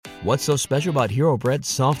What's so special about Hero Bread's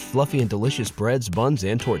soft, fluffy, and delicious breads, buns,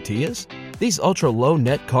 and tortillas? These ultra-low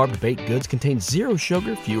net-carb baked goods contain zero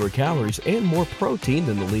sugar, fewer calories, and more protein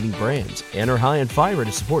than the leading brands, and are high in fiber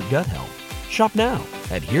to support gut health. Shop now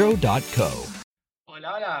at hero.co.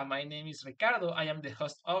 Hola, hola, my name is Ricardo. I am the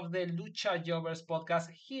host of the Lucha Jovers podcast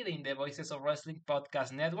here in the Voices of Wrestling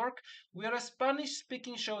Podcast Network. We are a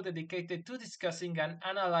Spanish-speaking show dedicated to discussing and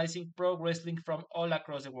analyzing pro wrestling from all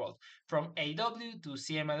across the world. From AEW to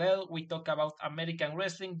CMLL, we talk about American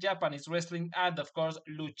wrestling, Japanese wrestling, and of course,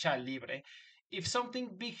 Lucha Libre. If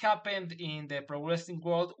something big happened in the pro wrestling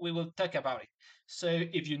world, we will talk about it. So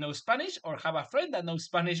if you know Spanish or have a friend that knows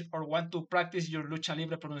Spanish or want to practice your Lucha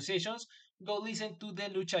Libre pronunciations, go listen to the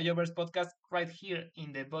Lucha Jovers podcast right here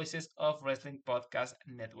in the Voices of Wrestling Podcast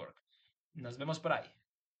Network. Nos vemos por ahí.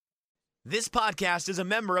 This podcast is a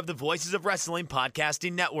member of the Voices of Wrestling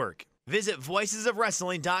Podcasting Network. Visit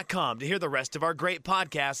voicesofwrestling.com to hear the rest of our great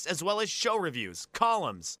podcasts, as well as show reviews,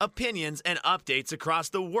 columns, opinions, and updates across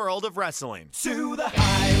the world of wrestling. To the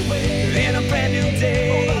highway in a brand new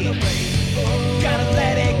day. Over the rainbow, gotta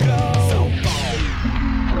let it go.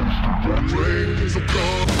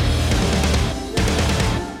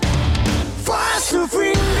 Fast to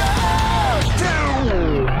finger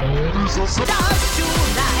down. Just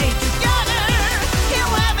tonight together. Here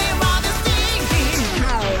everyone is singing.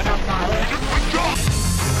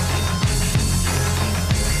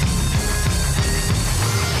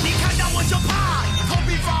 You can't know what your part.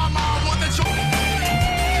 Copy from what the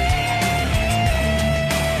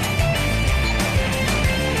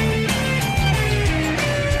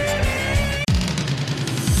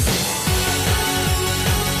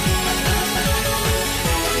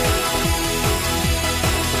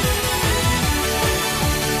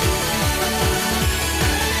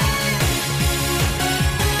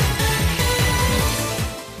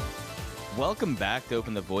Welcome back to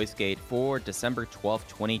Open the Voice Gate for December 12th,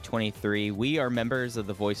 2023. We are members of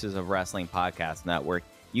the Voices of Wrestling Podcast Network.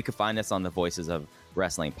 You can find us on the Voices of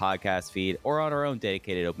Wrestling podcast feed or on our own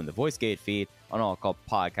dedicated Open the Voice Gate feed on all called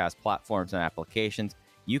podcast platforms and applications.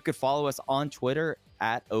 You could follow us on Twitter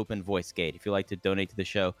at Open Voice Gate. If you'd like to donate to the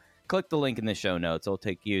show, click the link in the show notes. It'll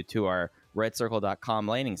take you to our redcircle.com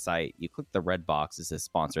landing site. You click the red box as the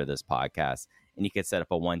sponsor of this podcast, and you can set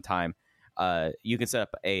up a one-time you can set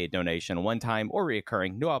up a donation one time or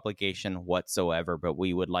recurring, no obligation whatsoever, but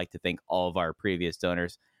we would like to thank all of our previous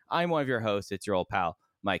donors. I'm one of your hosts. It's your old pal,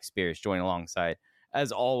 Mike Spears, joining alongside,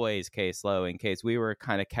 as always, Case Lowe. In case we were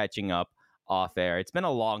kind of catching up off air. It's been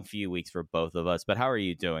a long few weeks for both of us, but how are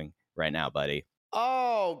you doing right now, buddy?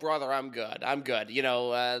 Oh, brother, I'm good. I'm good. You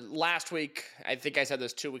know, last week, I think I said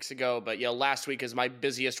this 2 weeks ago, but, you know, last week is my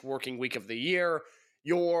busiest working week of the year.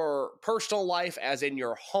 Your personal life, as in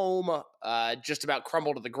your home, just about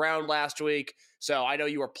crumbled to the ground last week. So I know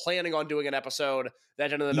you were planning on doing an episode that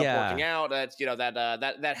didn't end up working out. That's, you know,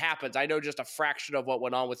 that happens. I know just a fraction of what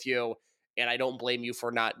went on with you, and I don't blame you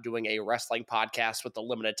for not doing a wrestling podcast with the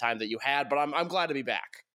limited time that you had. But I'm glad to be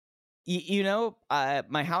back. You know,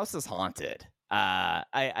 my house is haunted.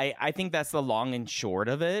 I think that's the long and short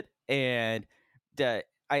of it, and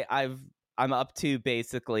I'm up to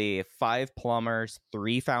basically 5 plumbers,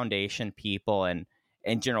 3 foundation people, and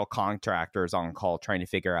general contractors on call trying to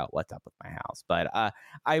figure out what's up with my house. But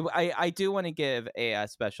I do want to give a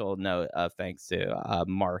special note of thanks to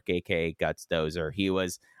Mark, aka Guts Dozer. He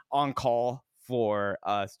was on call for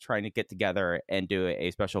us trying to get together and do a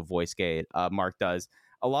special voice gate. Mark does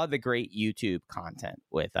a lot of the great YouTube content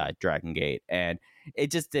with Dragon Gate, and it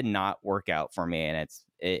just did not work out for me, and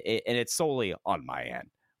it's solely on my end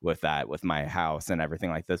with that, with my house and everything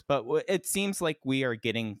like this. But it seems like we are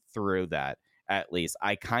getting through that. At least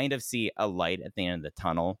I kind of see a light at the end of the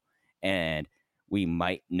tunnel, and we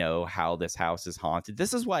might know how this house is haunted.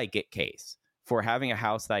 This is why I get Case for having a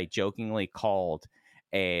house that I jokingly called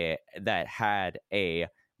that had a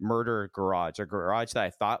murder garage, a garage that I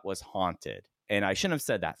thought was haunted. And I shouldn't have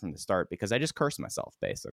said that from the start because I just cursed myself,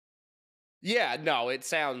 basically. Yeah, no, it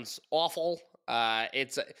sounds awful.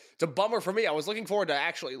 It's a bummer for me. I was looking forward to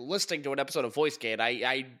actually listening to an episode of VoiceGate.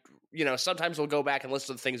 I you know, sometimes we'll go back and listen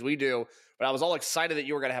to the things we do, but I was all excited that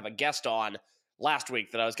you were going to have a guest on last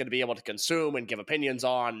week that I was going to be able to consume and give opinions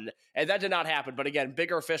on, and that did not happen. But again,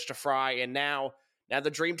 bigger fish to fry, and now the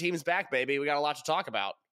Dream Team's back, baby. We got a lot to talk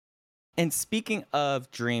about. And speaking of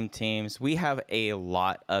Dream Teams, we have a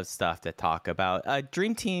lot of stuff to talk about.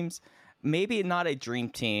 Dream Teams, maybe not a Dream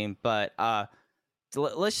Team, but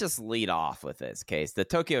let's just lead off with this case. The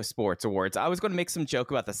Tokyo Sports Awards. I was going to make some joke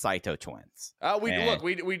about the Saito twins.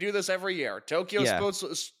 We do this every year. Tokyo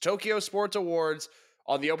Sports Awards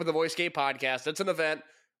on the Open the Voice Gate podcast. It's an event.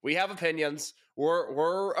 We have opinions.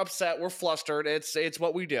 We're upset. We're flustered. It's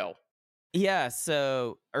what we do. Yeah,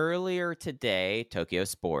 so earlier today, Tokyo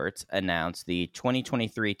Sports announced the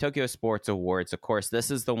 2023 Tokyo Sports Awards. Of course, this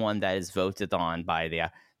is the one that is voted on by the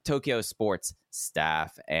Tokyo Sports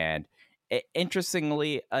staff. And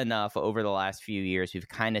interestingly enough, over the last few years, we've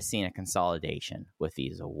kind of seen a consolidation with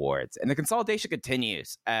these awards. And the consolidation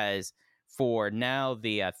continues as for now,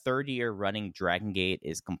 the third year running Dragon Gate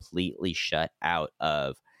is completely shut out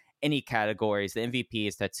of any categories. The MVP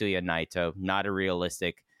is Tetsuya Naito, not a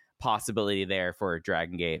realistic possibility there for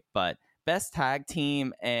Dragon Gate, but best tag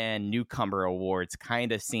team and newcomer awards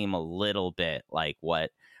kind of seem a little bit like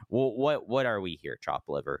what are we here, Chop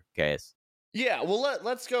Liver, guys? Yeah, well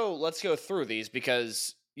let's go through these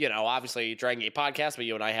because obviously Dragon Gate podcast, but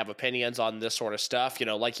you and I have opinions on this sort of stuff.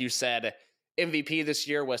 Like you said, MVP this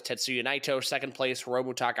year was Tetsuya Naito, second place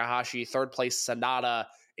Hiromu Takahashi, third place Sanada,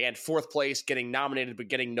 and fourth place, getting nominated but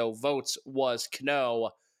getting no votes, was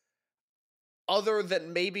Kano. Other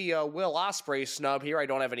than maybe a Will Ospreay snub here, I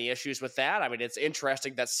don't have any issues with that. I mean, it's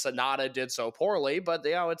interesting that Sanada did so poorly, but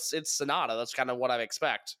it's Sanada. That's kind of what I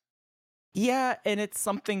expect. Yeah, and it's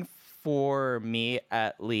something for me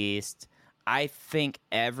at least. I think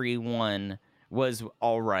everyone was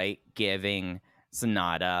all right giving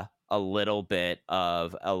Sanada a little bit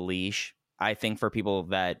of a leash. I think for people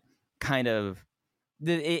that kind of,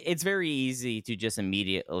 it's very easy to just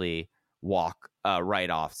immediately walk right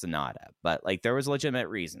off Sanada, but like there was legitimate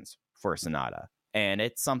reasons for Sanada, and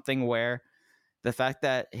it's something where the fact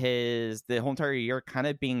that the whole entire year kind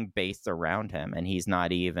of being based around him and he's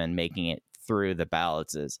not even making it through the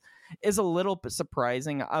ballots is a little bit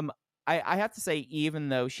surprising. I have to say, even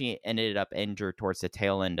though she ended up injured towards the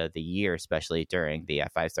tail end of the year, especially during the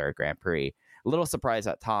 5-star Grand Prix, a little surprised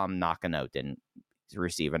that Tom Nakano didn't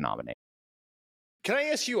receive a nomination. Can I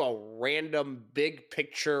ask you a random big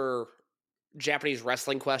picture Japanese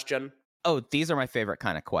wrestling question? Oh, these are my favorite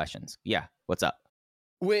kind of questions. Yeah, what's up?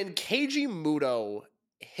 When Keiji Muto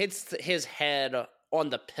hits his head on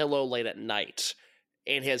the pillow late at night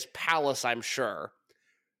in his palace, I'm sure,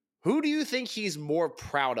 who do you think he's more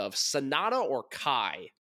proud of, Sanada or Kai?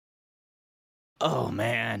 Oh,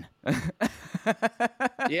 man.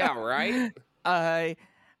 Yeah, right?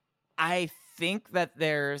 I think that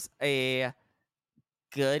there's a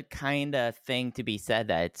good kind of thing to be said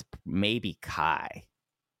that it's maybe Kai,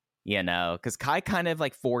 because Kai kind of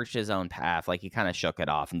like forged his own path. Like he kind of shook it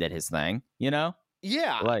off and did his thing,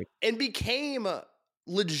 Yeah. Like, and became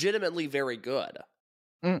legitimately very good.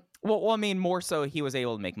 Well, I mean, more so he was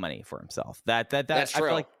able to make money for himself. That's true. I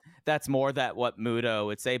feel like that's more that what Muto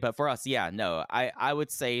would say. But for us, yeah, no, I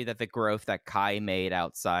would say that the growth that Kai made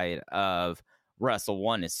outside of Wrestle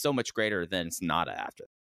 1 is so much greater than Sanada after.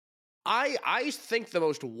 I think the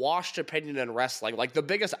most washed opinion in wrestling, like the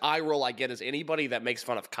biggest eye roll I get is anybody that makes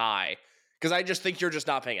fun of Kai. Because I just think you're just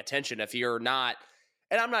not paying attention if you're not.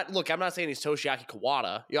 And I'm not saying he's Toshiaki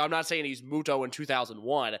Kawada. I'm not saying he's Muto in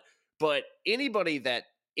 2001. But anybody that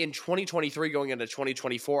in 2023 going into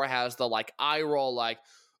 2024 has the like eye roll, like,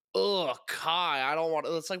 ugh, Kai, I don't want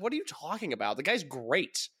to. It's like, what are you talking about? The guy's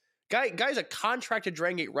great. Guy's a contracted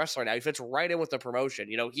Dragon Gate wrestler now. He fits right in with the promotion.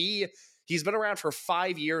 He's been around for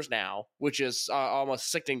 5 years now, which is almost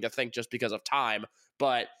sickening to think just because of time.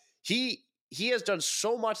 But he has done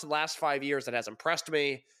so much the last 5 years that has impressed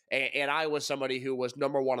me. And I was somebody who was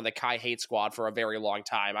number one in the Kai hate squad for a very long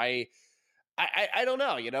time. I don't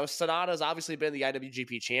know. Sanada's obviously been the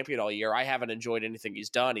IWGP champion all year. I haven't enjoyed anything he's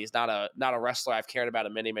done. He's not a wrestler I've cared about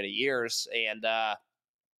in many, many years. And I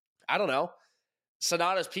don't know.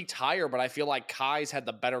 Sanada's peaked higher, but I feel like Kai's had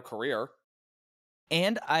the better career.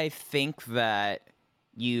 And I think that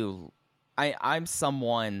I'm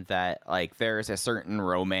someone that, like, there's a certain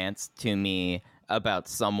romance to me about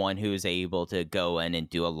someone who's able to go in and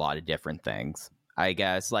do a lot of different things. I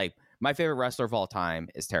guess, like, my favorite wrestler of all time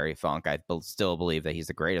is Terry Funk. I still believe that he's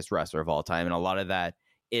the greatest wrestler of all time. And a lot of that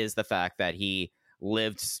is the fact that he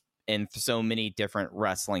lived in so many different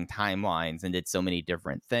wrestling timelines and did so many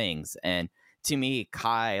different things. And to me,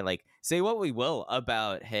 Kai, like, say what we will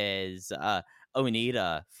about his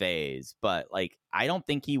Onita phase, but like, I don't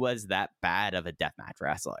think he was that bad of a deathmatch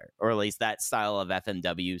wrestler, or at least that style of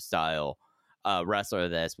FMW style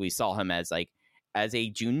wrestler. We saw him as a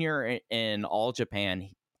junior in All Japan.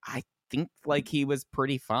 I think like he was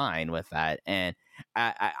pretty fine with that. And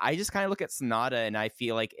I just kind of look at Sanada and I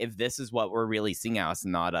feel like if this is what we're really seeing out of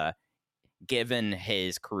Sanada, given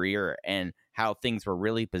his career and how things were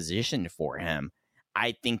really positioned for him,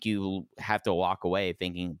 I think you have to walk away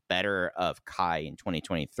thinking better of Kai in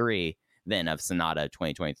 2023 than of Sanada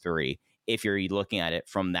 2023 if you're looking at it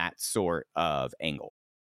from that sort of angle.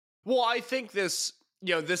 Well, I think this,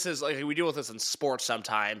 this is like, we deal with this in sports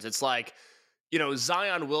sometimes. It's like,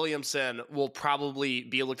 Zion Williamson will probably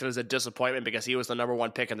be looked at as a disappointment because he was the number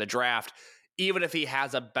 1 pick in the draft, even if he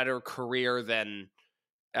has a better career than,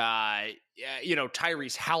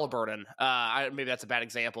 Tyrese Halliburton. Maybe that's a bad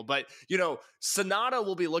example, but, Sonata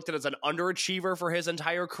will be looked at as an underachiever for his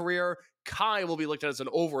entire career. Kai will be looked at as an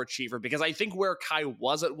overachiever because I think where Kai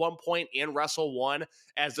was at one point in Wrestle 1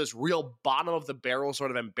 as this real bottom of the barrel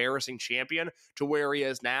sort of embarrassing champion to where he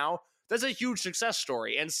is now, that's a huge success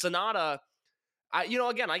story. And Sonata, I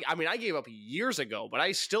gave up years ago, but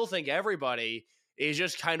I still think everybody is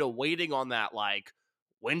just kind of waiting on that, like,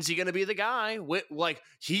 when's he going to be the guy?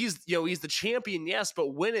 He's the champion, yes, but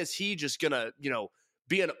when is he just going to,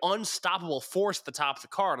 be an unstoppable force at the top of the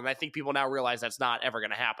card? And I think people now realize that's not ever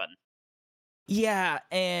going to happen. Yeah,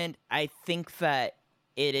 and I think that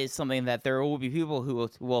it is something that there will be people who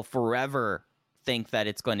will forever think that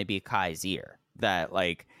it's going to be Kai's year. That,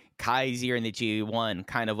 like, Kai's year in the G1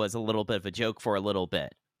 kind of was a little bit of a joke for a little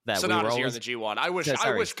bit. That Sonata's here in the G1. I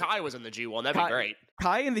wish Kai was in the G1. That'd be great.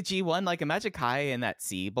 Kai in the G1, like, imagine Kai in that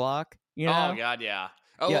C block. You know? Oh God, yeah.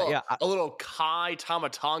 A little Kai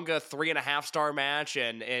Tamatanga 3.5-star match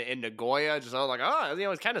in Nagoya. Just I was like,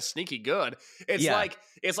 it's kind of sneaky good.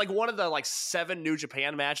 It's like one of the 7 New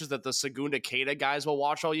Japan matches that the Segunda Keita guys will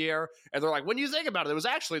watch all year, and they're like, when you think about it, it was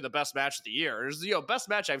actually the best match of the year. It's best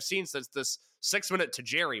match I've seen since this 6-minute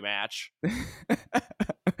Tajiri match. Kind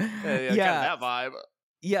of that vibe.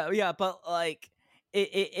 Yeah, but like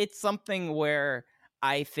it's something where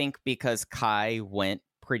I think because Kai went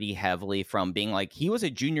pretty heavily from being like, he was a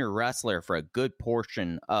junior wrestler for a good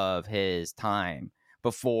portion of his time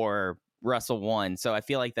before Wrestle 1. So I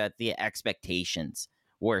feel like that the expectations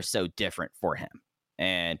were so different for him.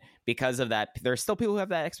 And because of that, there's still people who have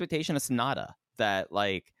that expectation of Sonata that,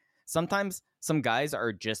 like, sometimes some guys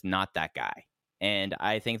are just not that guy. And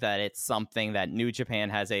I think that it's something that New Japan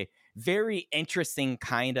has a very interesting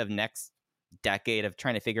kind of next decade of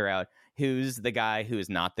trying to figure out who's the guy, who is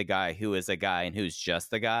not the guy, who is a guy, and who's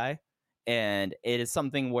just the guy. And it is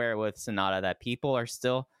something where with Sonata that people are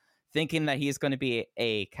still thinking that he's going to be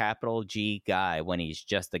a capital G guy when he's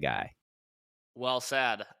just a guy. Well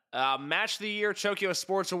said. Match of the Year Tokyo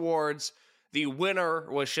Sports Awards. The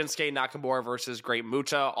winner was Shinsuke Nakamura versus Great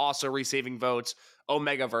Muta. Also receiving votes,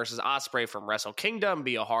 Omega versus Ospreay from Wrestle Kingdom,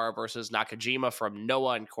 Miyahara versus Nakajima from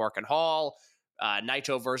Noah and Korakuen Hall,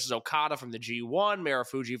 Naito versus Okada from the G1,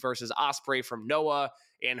 Marufuji versus Ospreay from Noah,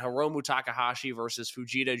 and Hiromu Takahashi versus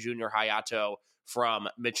Fujita Junior Hayato from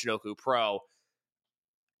Michinoku Pro.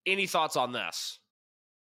 Any thoughts on this?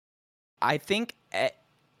 I think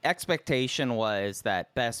expectation was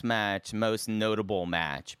that best match, most notable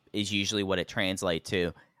match is usually what it translates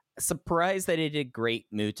to. Surprised that it did Great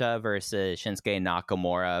Muta versus Shinsuke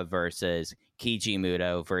Nakamura versus Keiji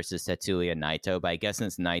Muto versus Tetsuya Naito. But I guess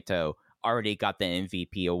since Naito already got the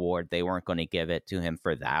MVP award, they weren't going to give it to him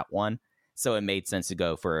for that one. So it made sense to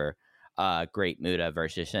go for Great Muta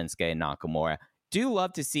versus Shinsuke Nakamura. Do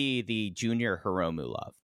love to see the junior Hiromu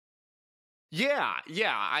love. Yeah.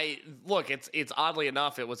 It's oddly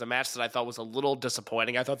enough, it was a match that I thought was a little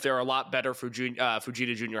disappointing. I thought there were a lot better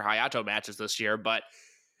Fujita Junior Hayato matches this year, but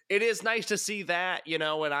it is nice to see that, and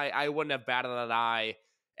I wouldn't have batted an eye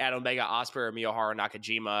at Omega Ospreay or Miyahara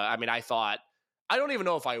Nakajima. I mean, I don't even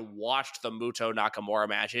know if I watched the Muto Nakamura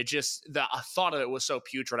match. It just, the thought of it was so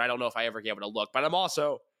putrid. I don't know if I ever gave it a look, but I'm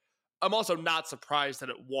also not surprised that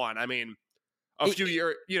it won. I mean, few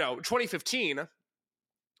years, 2015,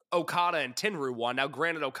 Okada and Tenryu won. Now,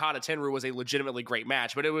 granted, Okada Tenryu was a legitimately great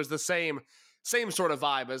match, but it was the same sort of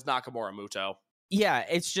vibe as Nakamura Muto. Yeah,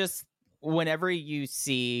 it's just whenever you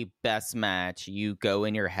see best match, you go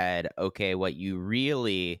in your head, okay, what you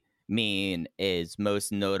really mean is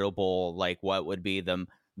most notable, like what would be the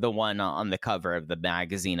one on the cover of the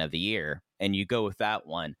magazine of the year, and you go with that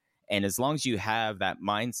one. And as long as you have that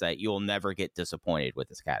mindset, you'll never get disappointed with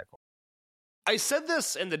this category. I said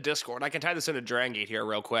this in the Discord. I can tie this into Dragon Gate here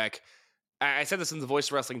real quick. I said this in the Voice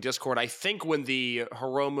of Wrestling Discord. I think when the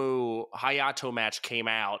Hiromu Hayato match came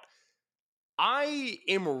out, I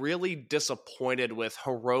am really disappointed with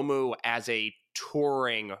Hiromu as a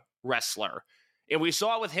touring wrestler. And we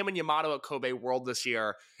saw it with him and Yamato at Kobe World this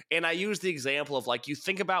year. And I use the example of, like, you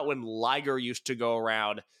think about when Liger used to go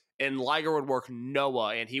around, and Liger would work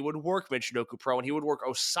Noah, and he would work Michinoku Pro, and he would work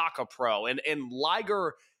Osaka Pro. And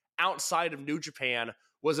Liger outside of New Japan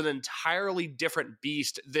was an entirely different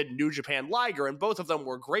beast than New Japan Liger, and both of them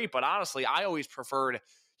were great, but honestly, I always preferred,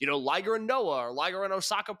 Liger and Noah or Liger and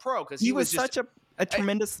Osaka Pro, because he was such a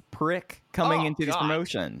tremendous prick coming into these God.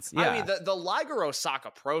 promotions. Yeah. I mean, the Liger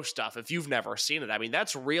Osaka Pro stuff, if you've never seen it, I mean,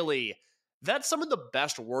 that's some of the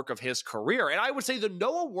best work of his career. And I would say the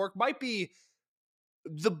Noah work might be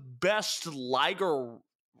the best Liger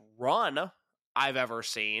run I've ever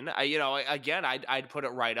seen. I'd put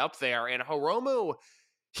it right up there. And Hiromu,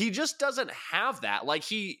 he just doesn't have that. Like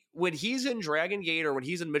when he's in Dragon Gate or when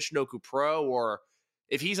he's in Michinoku Pro or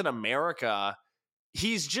if he's in America,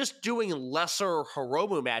 he's just doing lesser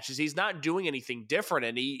Hiromu matches. He's not doing anything different.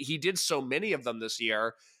 And he did so many of them this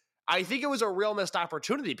year. I think it was a real missed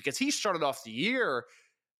opportunity because he started off the year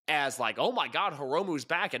as like, oh my God, Hiromu's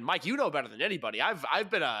back. And Mike, you know better than anybody. I've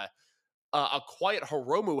been a quiet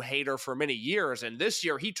Hiromu hater for many years. And this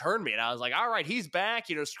year he turned me and I was like, all right, he's back.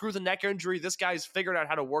 Screw the neck injury. This guy's figured out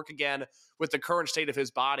how to work again with the current state of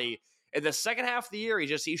his body. In the second half of the year,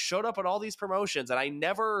 he showed up at all these promotions. And I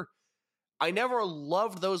never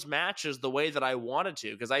loved those matches the way that I wanted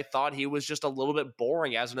to because I thought he was just a little bit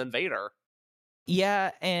boring as an invader. Yeah,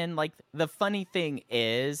 and like the funny thing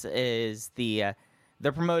is the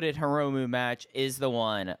promoted Hiromu match is the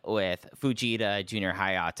one with Fujita Junior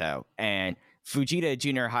Hayato, and Fujita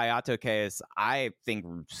Junior Hayato case I think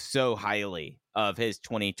so highly of his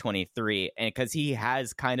 2023, and because he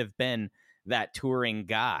has kind of been that touring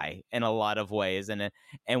guy in a lot of ways, and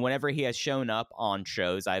whenever he has shown up on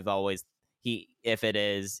shows, I've always if it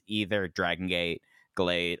is either Dragon Gate,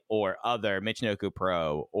 Glade, or other Michinoku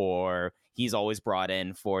Pro, or he's always brought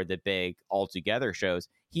in for the big all-together shows,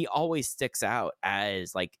 he always sticks out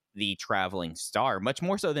as like the traveling star, much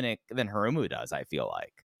more so than Hiromu does, I feel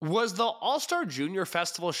like. Was the All-Star Junior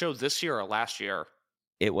Festival show this year or last year?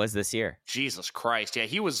 It was this year. Jesus Christ. Yeah,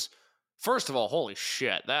 he was, first of all, holy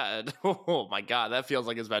shit. That, oh my God, that feels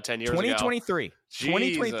like it's about 10 years 2023. ago.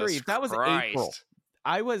 2023. That was Christ. April.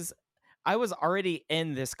 I was already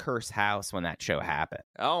in this cursed house when that show happened.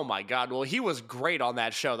 Oh my God. Well, he was great on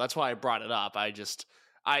that show. That's why I brought it up.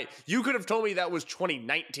 You could have told me that was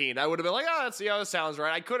 2019. I would have been like, oh, that sounds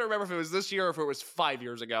right. I couldn't remember if it was this year or if it was 5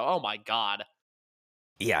 years ago. Oh my God.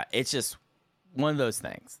 Yeah, it's just one of those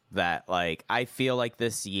things that like I feel like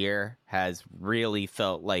this year has really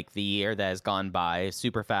felt like the year that has gone by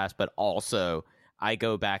super fast, but also I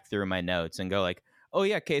go back through my notes and go like, oh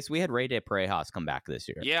yeah, Case, we had Rey de Parejas come back this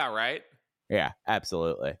year. Yeah, right? Yeah,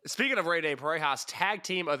 absolutely. Speaking of Rey de Parejas, Tag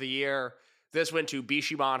Team of the Year, this went to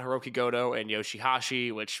Bishamon, Hiroki Goto, and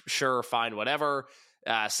Yoshihashi, which sure, fine, whatever.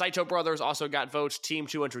 Saito Brothers also got votes. Team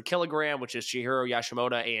 200 Kilogram, which is Chihiro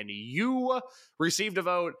Yashimoto and Yu, received a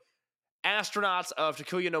vote. Astronauts of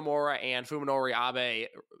Takuya Nomura and Fuminori Abe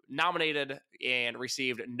nominated and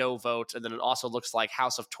received no votes. And then it also looks like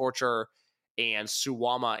House of Torture and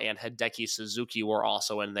Suwama and Hideki Suzuki were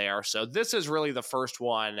also in there. So this is really the first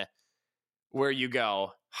one where you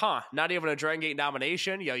go, not even a Dragon Gate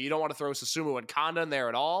nomination. You don't want to throw Susumu and Kanda in there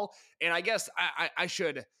at all. And I guess I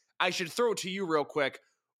should throw it to you real quick.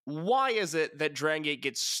 Why is it that Dragon Gate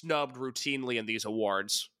gets snubbed routinely in these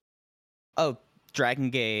awards? Oh, Dragon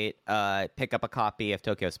Gate, pick up a copy of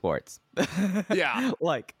Tokyo Sports. Yeah.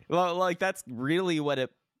 like that's really what it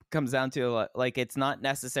comes down to. Like, it's not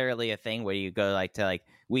necessarily a thing where you go like to like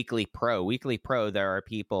Weekly Pro. Weekly Pro, there are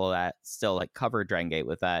people that still like cover Dragon Gate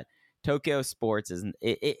with that. Tokyo Sports isn't.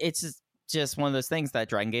 It's just one of those things that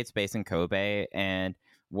Dragon Gate's based in Kobe, and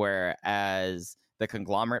whereas the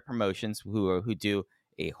conglomerate promotions who do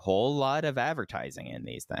a whole lot of advertising in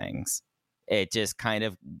these things, it just kind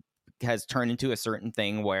of has turned into a certain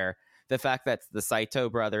thing where the fact that the Saito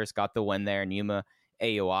brothers got the win there and Yuma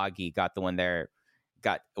Aoyagi got the win there,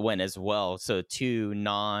 got win as well. So two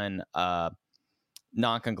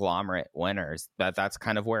non-conglomerate winners. That's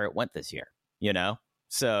kind of where it went this year,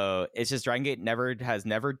 So it's just Dragon Gate has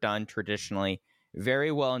never done traditionally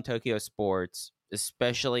very well in Tokyo Sports,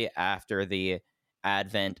 especially after the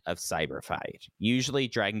advent of Cyberfight. Usually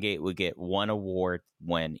Dragon Gate would get one award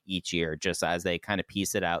win each year, just as they kind of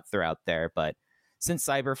piece it out throughout there. But since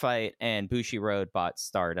Cyberfight and Bushiroad bought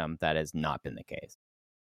Stardom, that has not been the case.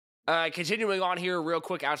 Continuing on here, real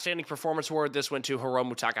quick, Outstanding Performance Award. This went to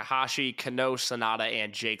Hiromu Takahashi, Kano Sanada,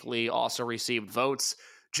 and Jake Lee also received votes.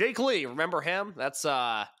 Jake Lee, remember him? That's,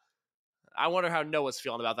 I wonder how Noah's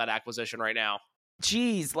feeling about that acquisition right now.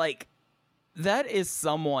 Jeez, like, that is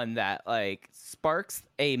someone that, like, sparks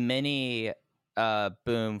a mini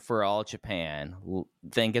boom for All Japan,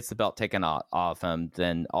 then gets the belt taken off him,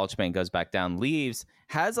 then All Japan goes back down, leaves,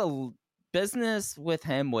 has a business with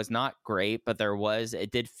him was not great, but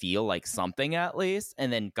it did feel like something at least,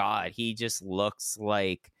 and then, God, he just looks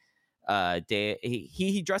like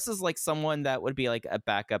he dresses like someone that would be like a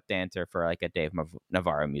backup dancer for like a Dave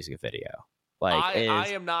Navarro music video. Like, I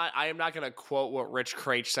am not going to quote what Rich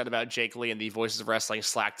Craich said about Jake Lee in the Voices of Wrestling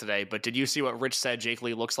Slack today, but did you see what Rich said Jake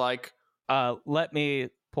Lee looks like? Let me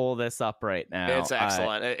pull this up right now. It's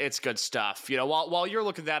excellent. It's good stuff. You know, while you're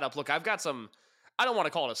looking that up, look, I've got some. I don't want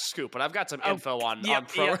to call it a scoop, but I've got some info on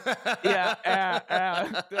pro.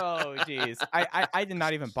 Oh, geez. I did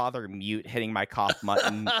not even bother hitting my cough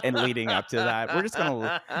button and leading up to that.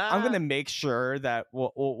 I'm gonna make sure that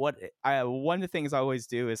one of the things I always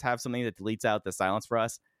do is have something that deletes out the silence for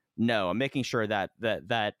us. No, I'm making sure that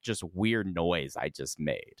just weird noise I just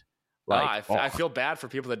made. Like, I feel bad for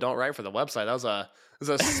people that don't write for the website. That was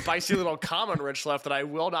a spicy little comment Rich left that I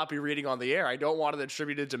will not be reading on the air. I don't want it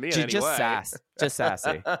attributed to me in any way. Just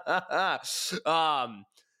sassy. Yeah,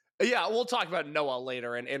 we'll talk about Noah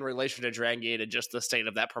later in relation to Dragon Gate and just the state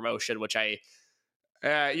of that promotion, which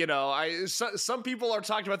some people are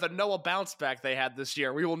talking about the Noah bounce back they had this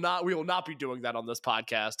year. We will not be doing that on this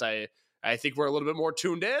podcast. I think we're a little bit more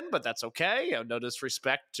tuned in, but that's okay. No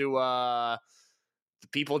disrespect to the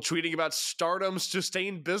people tweeting about Stardom's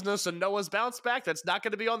sustained business and Noah's bounce back. That's not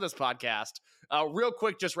going to be on this podcast. Real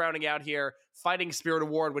quick, just rounding out here, Fighting Spirit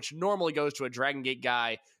Award, which normally goes to a Dragon Gate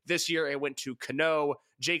guy. This year, it went to Kano.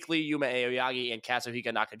 Jake Lee, Yuma Aoyagi, and Kazuhika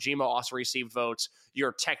Nakajima also received votes.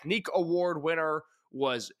 Your Technique Award winner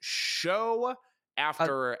was Sho.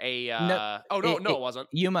 After it wasn't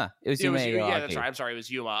Yuma. It was Yuma Aoyagi. Yeah, that's right. I'm sorry, it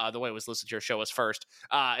was Yuma. The way it was listed to your show was first.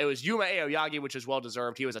 It was Yuma Aoyagi, which is well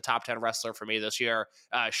deserved. He was a top 10 wrestler for me this year.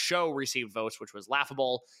 Sho received votes, which was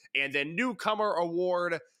laughable. And then Newcomer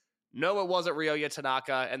Award. No, it wasn't Ryoya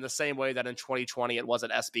Tanaka, in the same way that in 2020 it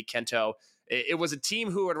wasn't SB Kento. It was a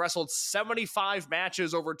team who had wrestled 75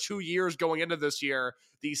 matches over 2 years going into this year.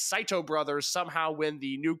 The Saito brothers somehow win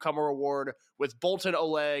the Newcomer Award with Bolton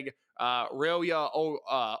Oleg, Ryoya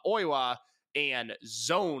Oiwa, and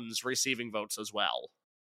Zones receiving votes as well.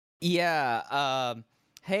 Yeah.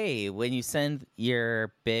 Hey, when you send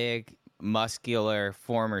your big, muscular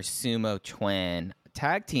former sumo twin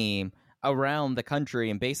tag team around the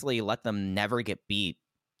country and basically let them never get beat,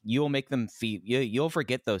 you'll make them you'll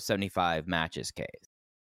forget those 75 matches, Case.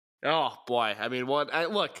 Oh boy, I mean,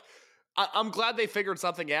 I'm glad they figured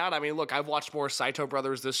something out. I mean, look, I've watched more Saito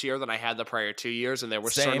brothers this year than I had the prior 2 years, and there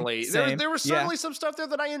was certainly some stuff there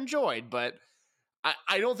that I enjoyed, but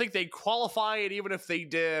I don't think they qualify, and even if they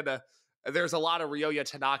did, there's a lot of Ryoya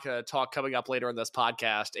Tanaka talk coming up later in this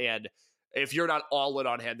podcast, and if you're not all in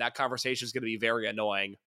on him, that conversation is going to be very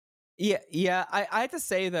annoying. Yeah. I have to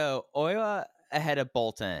say, though, Oiwa ahead of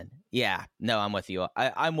Bolton. Yeah, no, I'm with you.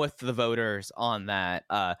 I'm with the voters on that.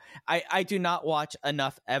 I do not watch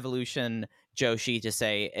enough Evolution Joshi to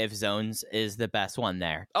say if Zones is the best one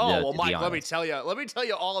there. Well, Mike, let me tell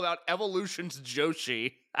you all about Evolution's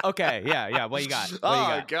Joshi. Okay, yeah. What you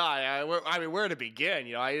got? God, I mean, where to begin?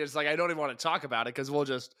 You know, I don't even want to talk about it because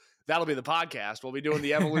that'll be the podcast. We'll be doing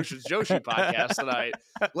the Evolution's Joshi podcast tonight.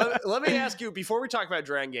 Let me ask you, before we talk about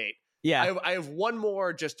Dragon Gate, yeah, I have one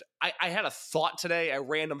more. I had a thought today, a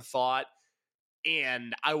random thought,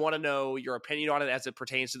 and I want to know your opinion on it as it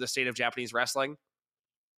pertains to the state of Japanese wrestling.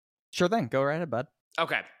 Sure thing. Go right ahead, bud.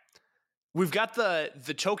 Okay. We've got the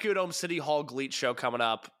Tokyo Dome City Hall GLEAT show coming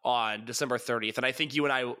up on December 30th, and I think you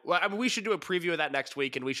and I mean, we should do a preview of that next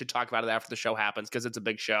week, and we should talk about it after the show happens because it's a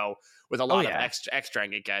big show with a lot of ex-Dragon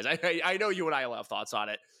Gate guys. I know you and I will have thoughts on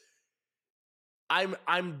it.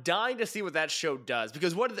 I'm dying to see what that show does,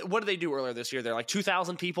 because what did they do earlier this year? They're like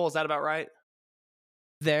 2,000 people. Is that about right?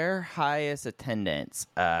 Their highest attendance,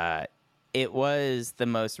 it was the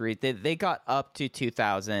most they got up to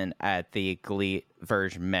 2,000 at the GLEAT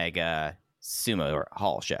Verge Mega Sumo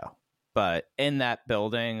Hall show. But in that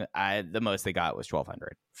building, the most they got was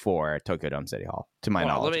 1,200 for Tokyo Dome City Hall, to my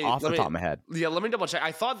knowledge, off the top of my head. Yeah, let me double check.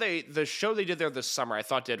 I thought the show they did there this summer, I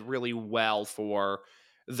thought did really well for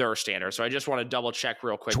their standards. So I just want to double check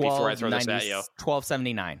real quick before I throw this at you.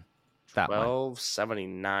 1279. That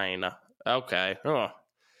 1279. Okay. Oh.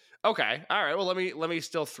 Okay. All right. Well, let me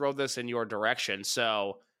still throw this in your direction.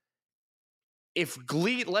 So if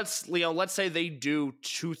GLEAT, let's say they do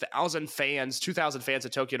 2,000 fans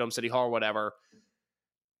at Tokyo Dome City Hall or whatever,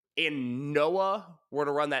 and Noah were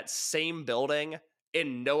to run that same building,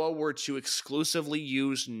 and Noah were to exclusively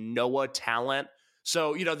use Noah talent.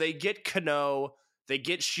 So, they get Kano, they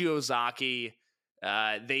get Shiozaki,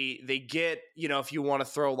 they get, if you want to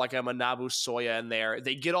throw like a Manabu Soya in there,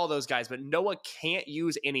 they get all those guys, but Noah can't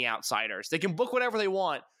use any outsiders. They can book whatever they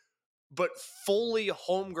want, but fully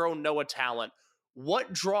homegrown Noah talent.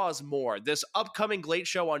 What draws more, this upcoming GLEAT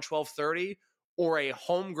show on 12/30 or a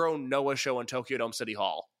homegrown Noah show in Tokyo Dome City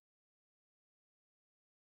Hall?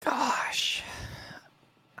 Gosh,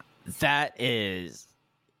 that is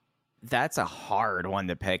That's a hard one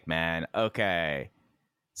to pick, man. Okay.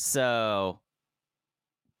 So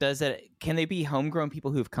can they be homegrown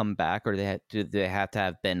people who've come back, or do they have to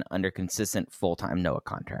have been under consistent full-time Noah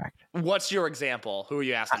contract? What's your example? Who are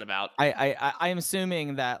you asking about? I'm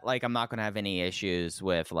assuming that like I'm not going to have any issues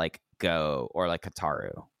with like Go or like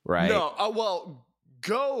Kataru, right? No, well,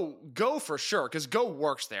 Go for sure, because Go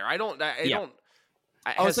works there. I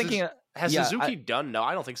was thinking, has Suzuki done? No,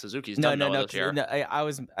 I don't think Suzuki's done this year. No, I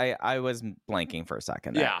was blanking for a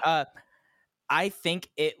second. There. Yeah. I think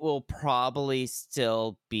it will probably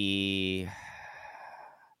still be.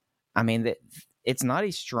 I mean, it's not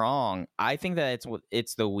as strong. I think that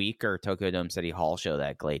it's the weaker Tokyo Dome City Hall show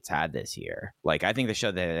that GLEAT's had this year. Like, I think the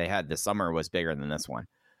show that they had this summer was bigger than this one.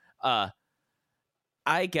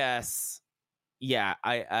 I guess, yeah.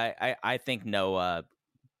 I think Noah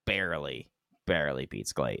barely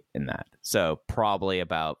beats GLEAT in that. So probably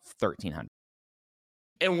about 1,300.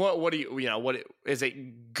 And what is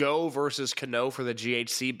it? Go versus Kano for the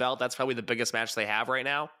GHC belt? That's probably the biggest match they have right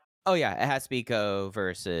now. Oh yeah, it has to be Go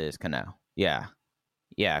versus Kano. Yeah.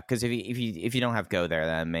 Because if you don't have Go there,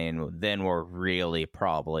 then we're really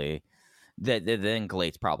probably then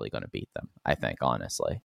GLEAT's probably going to beat them. I think,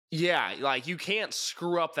 honestly. Yeah, like you can't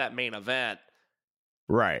screw up that main event.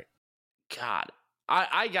 Right. God,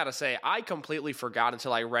 I gotta say, I completely forgot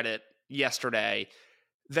until I read it yesterday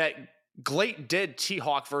that GLEAT did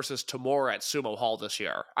T-Hawk versus Tamura at Sumo Hall this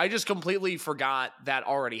year. I just completely forgot that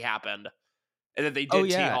already happened. And then they did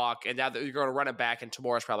T-Hawk, and now they're going to run it back, and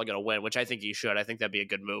Tamura's probably going to win, which I think he should. I think that'd be a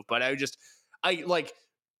good move. But I like,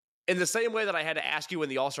 in the same way that I had to ask you when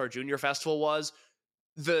the All-Star Junior Festival was,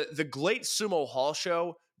 the GLEAT Sumo Hall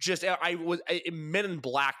show, it men in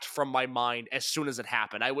blacked from my mind as soon as it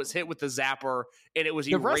happened. I was hit with the zapper, and it was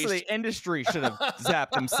erased. The rest of the industry should have zapped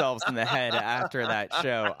themselves in the head after that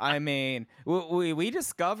show. I mean, we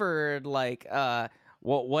discovered like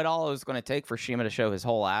what all it was going to take for CIMA to show his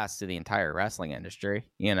whole ass to the entire wrestling industry.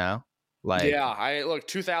 You know, like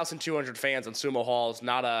 2,200 fans in Sumo Hall is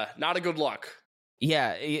not a good look.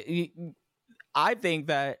 Yeah. I think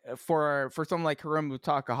that for someone like Hiromu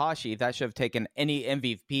Takahashi, that should have taken any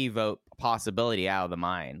MVP vote possibility out of the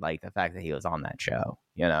mind. Like the fact that he was on that show,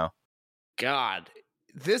 you know? God,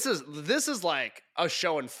 this is like a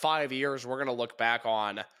show in 5 years we're going to look back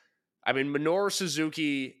on. I mean, Minoru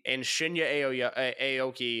Suzuki and Shinya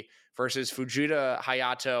Aoki versus Fujita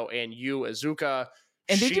Hayato and Yu Iizuka.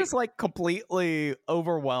 And they just like completely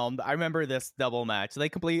overwhelmed. I remember this double match. They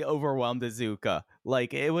completely overwhelmed Iizuka.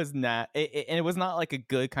 Like it was not, it was not like a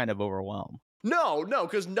good kind of overwhelm. No,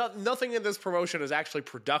 because nothing in this promotion is actually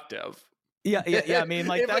productive. Yeah. I mean,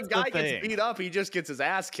 like if that's a guy the thing. Gets beat up, he just gets his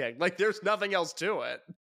ass kicked. Like there's nothing else to it.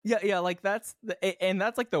 Yeah. Like that's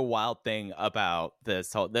like the wild thing about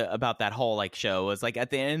about that whole like show was like at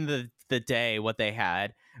the end of the day, what they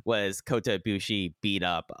had was Kota Ibushi beat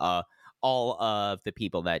up all of the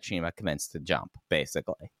people that CIMA commenced to jump,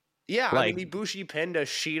 basically. Yeah, like, I mean, Ibushi pinned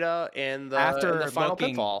Ashita in the final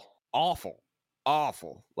pinfall.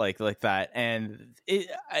 Awful, like that. And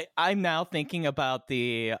I'm now thinking about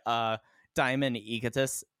the Diamond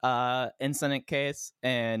Egotus incident case,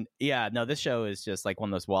 and this show is just like one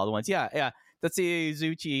of those wild ones. Yeah. Tetsuya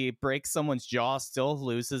Izuchi breaks someone's jaw, still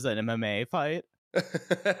loses an MMA fight.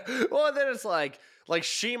 Well, then it's like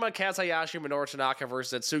CIMA, Kazuhashi, Minoru Tanaka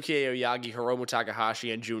versus Atsuki Aoyagi, Hiromu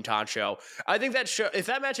Takahashi, and Jun Tancho. I think that show, if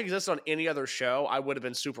that match existed on any other show, I would have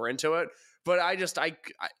been super into it. But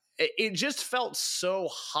it just felt so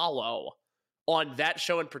hollow on that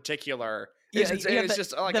show in particular. It's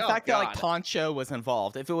just like the fact that like Tancho was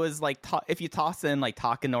involved. If it was like if you toss in like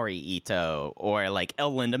Takanori Ito or like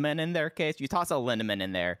El Lindemann in their case, you toss El Lindemann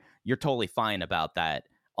in there, you're totally fine about that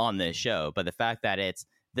on this show. But the fact that it's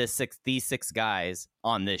these six guys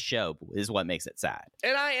on this show is what makes it sad.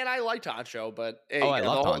 And I like Tancho, but I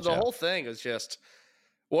love Tancho. The whole thing is just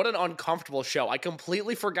what an uncomfortable show. I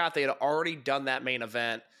completely forgot they had already done that main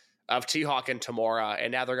event of T-Hawk and Tamura,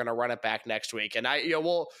 and now they're going to run it back next week. And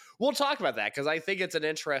we'll talk about that because I think it's an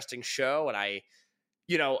interesting show, and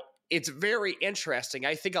it's very interesting.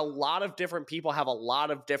 I think a lot of different people have a lot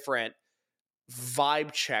of different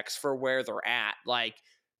vibe checks for where they're at. Like,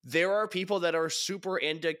 there are people that are super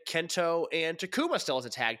into Kento and Takuma still as a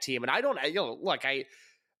tag team. And I don't, look, I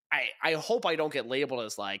hope I don't get labeled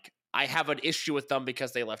as like, I have an issue with them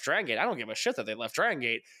because they left Dragon Gate. I don't give a shit that they left Dragon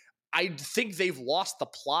Gate. I think they've lost the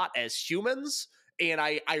plot as humans, and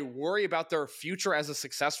I worry about their future as a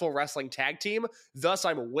successful wrestling tag team. Thus,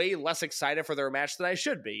 I'm way less excited for their match than I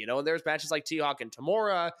should be. And there's matches like T-Hawk and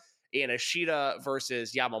Tamura and Ashita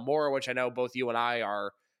versus Yamamura, which I know both you and I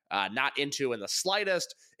are not into in the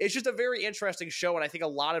slightest. It's just a very interesting show, and I think a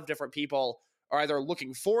lot of different people are either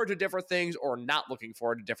looking forward to different things or not looking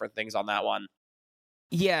forward to different things on that one.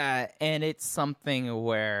 Yeah, and it's something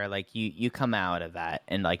where like you come out of that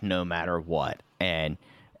and like no matter what, and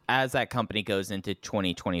as that company goes into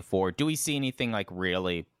 2024, do we see anything like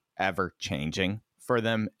really ever changing for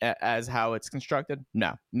them as how it's constructed?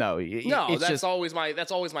 No. That's always my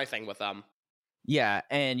thing with them. Yeah,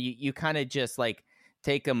 and you kind of just like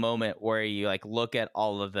take a moment where you like look at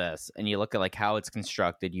all of this and you look at like how it's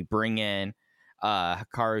constructed. You bring in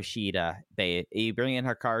Hikaru Shida. You bring in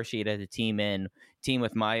Hikaru Shida to team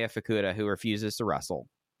with Maya Fukuda, who refuses to wrestle,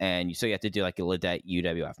 and so you have to do like a legit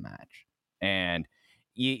UWF match, and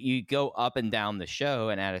you go up and down the show,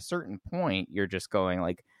 and at a certain point, you're just going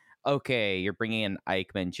like, okay, you're bringing in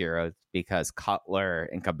Eichmann Jiro because Cutler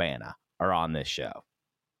and Cabana are on this show.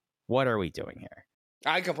 What are we doing here?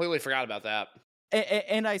 I completely forgot about that.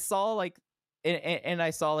 And I saw like,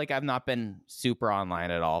 I've not been super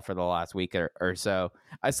online at all for the last week or so.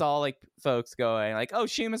 I saw like folks going like, "Oh,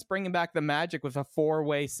 Sheamus bringing back the Magic with a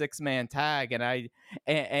 4-way 6-man tag," and I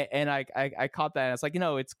caught that. And it's like,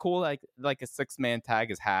 it's cool like a 6-man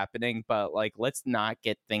tag is happening, but like let's not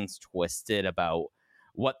get things twisted about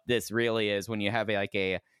what this really is when you have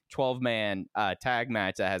a 12-man tag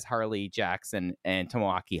match that has Harley Jackson and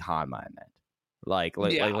Tomoaki Hanma in it. Like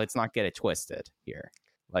let's not get it twisted here.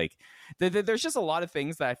 Like there's just a lot of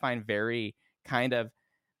things that I find very kind of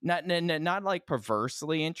not like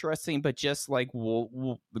perversely interesting, but just like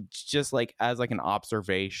just like as like an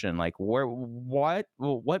observation, like what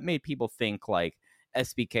made people think like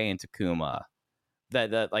SBK and Takuma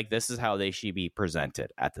that like this is how they should be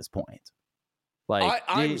presented at this point. Like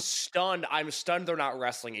I'm stunned. I'm stunned they're not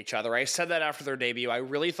wrestling each other. I said that after their debut. I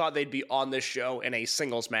really thought they'd be on this show in a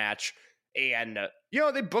singles match. And,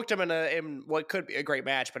 they booked him in what could be a great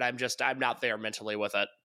match, but I'm not there mentally with it.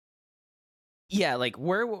 Yeah, like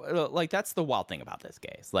that's the wild thing about this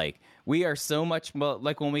case. Like we are so much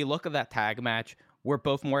like when we look at that tag match, we're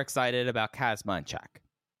both more excited about Kazma and Czech.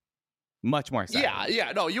 Much more excited.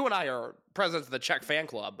 Yeah. No, you and I are presidents of the Czech fan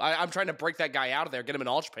club. I'm trying to break that guy out of there, get him in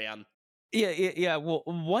All Japan. Yeah. Well,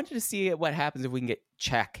 wanted to see what happens if we can get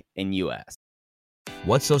Czech in US.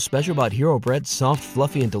 What's so special about Hero Bread's soft,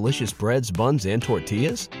 fluffy, and delicious breads, buns, and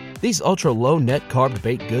tortillas? These ultra-low net-carb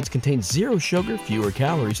baked goods contain zero sugar, fewer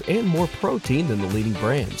calories, and more protein than the leading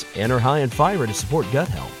brands, and are high in fiber to support gut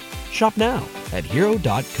health. Shop now at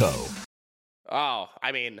Hero.co. Oh,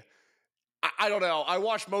 I mean, I don't know. I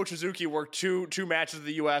watched Mochizuki work two matches in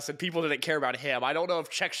the U.S., and people didn't care about him. I don't know if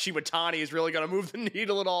Czech Shimatani is really going to move the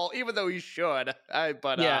needle at all, even though he should.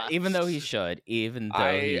 Even though he should.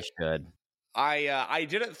 I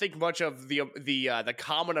didn't think much of the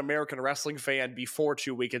common American wrestling fan before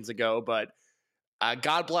 2 weekends ago, but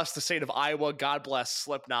God bless the state of Iowa, God bless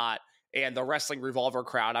Slipknot, and the Wrestling Revolver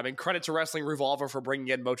crowd. I mean, credit to Wrestling Revolver for bringing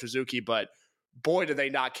in Mochizuki, but boy, did they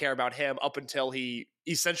not care about him up until he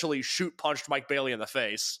essentially shoot-punched Mike Bailey in the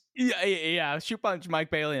face. Yeah, shoot-punched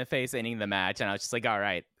Mike Bailey in the face ending the match, and I was just like, all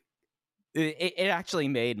right. It actually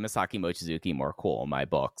made Masaki Mochizuki more cool in my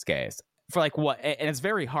book's case. For like what, and it's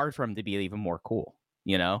very hard for him to be even more cool,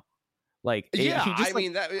 Like he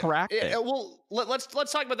just cracked it. Well, let's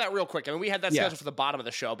talk about that real quick. I mean, we had that scheduled for the bottom of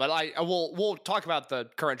the show, but we'll talk about the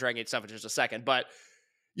current Dragon Gate stuff in just a second. But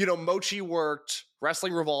Mochi worked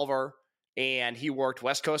Wrestling Revolver and he worked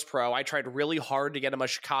West Coast Pro. I tried really hard to get him a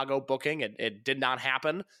Chicago booking. It did not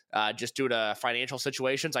happen, just due to financial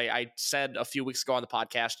situations. I said a few weeks ago on the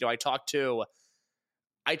podcast,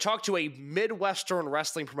 I talked to a Midwestern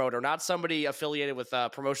wrestling promoter, not somebody affiliated with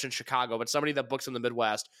Promotion Chicago, but somebody that books in the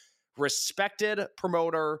Midwest. Respected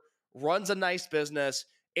promoter, runs a nice business,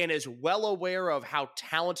 and is well aware of how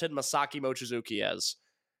talented Masaki Mochizuki is.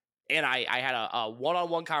 And I had a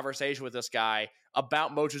one-on-one conversation with this guy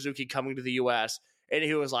about Mochizuki coming to the U.S., and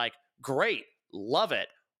he was like, great, love it.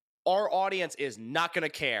 Our audience is not going to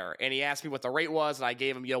care. And he asked me what the rate was, and I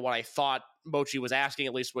gave him, what I thought Mochi was asking,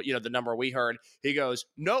 at least what, the number we heard. He goes,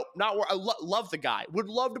 nope, not where I love the guy. Would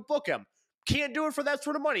love to book him. Can't do it for that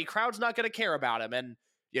sort of money. Crowd's not going to care about him. And,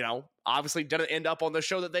 obviously didn't end up on the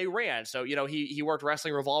show that they ran. So, he worked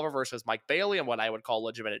Wrestling Revolver versus Mike Bailey in what I would call a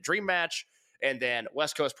legitimate dream match. And then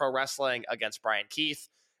West Coast Pro Wrestling against Brian Keith.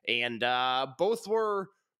 And both were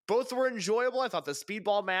enjoyable. I thought the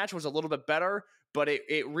Speedball match was a little bit better, but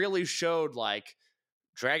it really showed like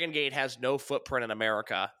Dragon Gate has no footprint in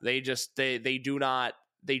America. They do not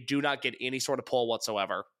get any sort of pull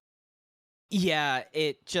whatsoever. Yeah,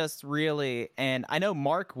 it just really, and I know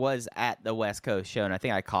Mark was at the West Coast show, and I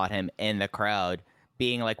think I caught him in the crowd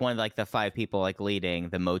being like one of like the 5 people like leading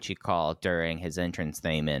the Mochi call during his entrance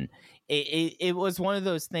theme, and it was one of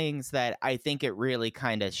those things that I think it really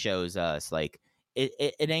kind of shows us like it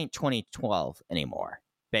ain't 2012 anymore,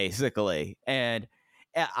 basically. And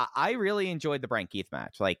I really enjoyed the Brian Keith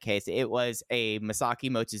match. Like, case it was a Masaki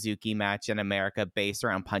Mochizuki match in America based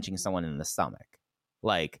around punching someone in the stomach.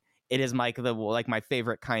 Like, it is my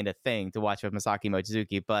favorite kind of thing to watch with Masaki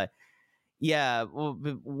Mochizuki. But yeah,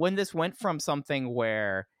 when this went from something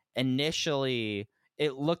where initially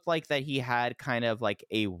it looked like that he had kind of like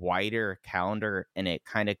a wider calendar, and it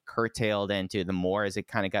kind of curtailed into the more as it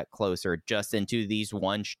kind of got closer just into this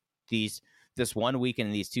 1 weekend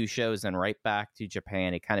and these 2 shows, and right back to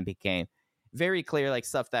Japan, it kind of became very clear, like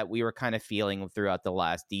stuff that we were kind of feeling throughout the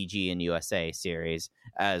last DG and USA series,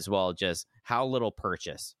 as well, just how little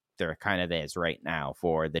purchase there kind of is right now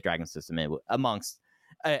for the Dragon System amongst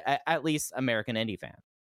at least American indie fans.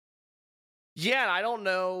 Yeah, and I don't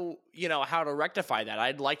know, how to rectify that.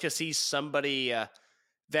 I'd like to see somebody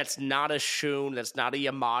that's not a Shun, that's not a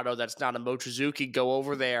Yamato, that's not a Mochizuki go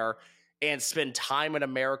over there and spend time in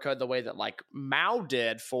America the way that like Mao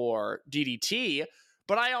did for DDT.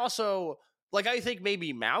 But I also I think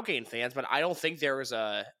maybe Mao gained fans, but I don't think there is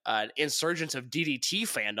an insurgence of DDT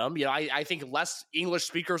fandom. I think less English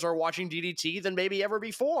speakers are watching DDT than maybe ever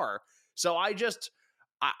before. So I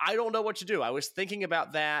don't know what to do. I was thinking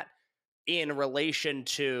about that in relation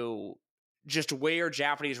to just where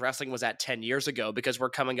Japanese wrestling was at 10 years ago, because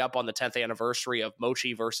we're coming up on the 10th anniversary of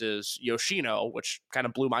Mochi versus Yoshino, which kind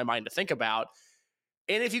of blew my mind to think about.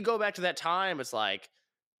 And if you go back to that time, it's like,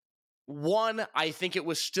 one, I think it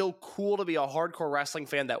was still cool to be a hardcore wrestling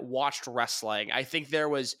fan that watched wrestling. I think there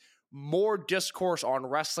was more discourse on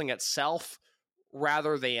wrestling itself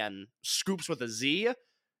rather than Scoops with a Z.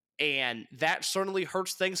 And that certainly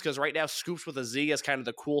hurts things, because right now Scoops with a Z is kind of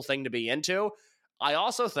the cool thing to be into. I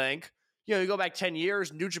also think, you go back 10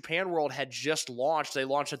 years, New Japan World had just launched. They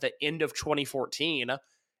launched at the end of 2014,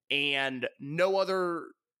 and no other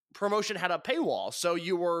promotion had a paywall. So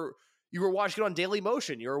you were watching it on Daily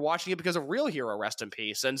Motion. You were watching it because of Real Hero, rest in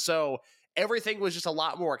peace. And so everything was just a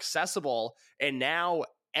lot more accessible. And now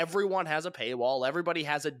everyone has a paywall. Everybody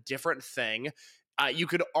has a different thing. You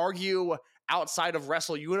could argue outside of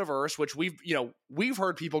Wrestle Universe, which we've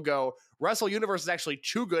heard people go, Wrestle Universe is actually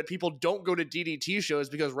too good. People don't go to DDT shows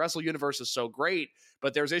because Wrestle Universe is so great.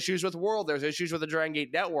 But there's issues with World. There's issues with the Dragon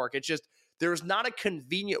Gate Network. It's just, there's not a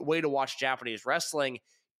convenient way to watch Japanese wrestling,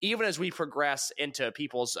 even as we progress into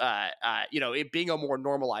people's, it being a more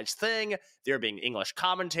normalized thing, there being English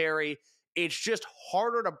commentary. It's just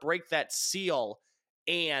harder to break that seal.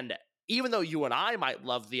 And even though you and I might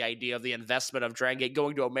love the idea of the investment of Dragon Gate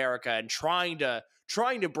going to America and trying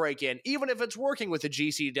to break in, even if it's working with a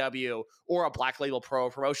GCW or a Black Label Pro,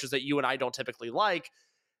 promotions that you and I don't typically like,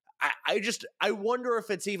 I wonder if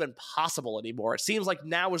it's even possible anymore. It seems like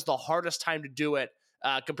now is the hardest time to do it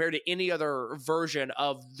compared to any other version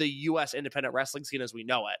of the U.S. independent wrestling scene as we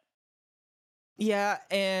know it. Yeah,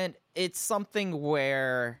 and it's something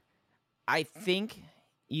where I think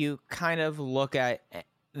you kind of look at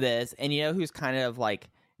this, and who's kind of like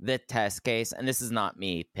the test case, and this is not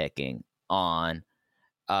me picking on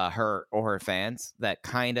her or her fans, that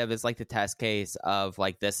kind of is like the test case of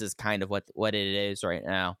like, this is kind of what it is right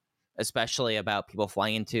now, especially about people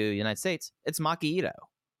flying into the United States. It's Maki Ito.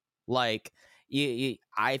 Like,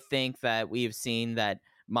 I think that we've seen that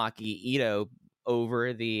Maki Ito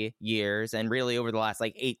over the years, and really over the last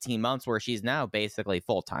like 18 months, where she's now basically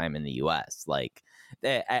full-time in the US. Like,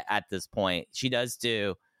 at this point, she does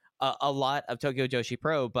do a lot of Tokyo Joshi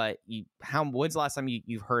Pro, but when's the last time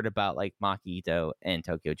you've heard about like Maki Ito and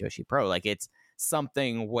Tokyo Joshi Pro? Like, it's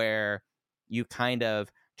something where you kind of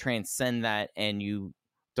transcend that and you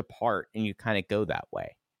depart and you kind of go that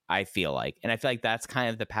way, I feel like. And I feel like that's kind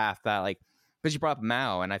of the path that, like, because you brought up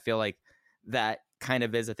Mao, and I feel like that kind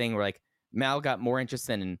of is a thing where like Mao got more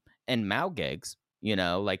interested in Mao gigs,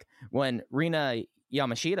 like when Rina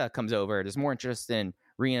Yamashita comes over, there's more interest in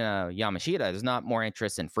Rina Yamashita. There's not more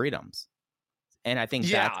interest in Freedoms. And I think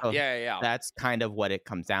that's kind of what it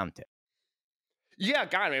comes down to. Yeah,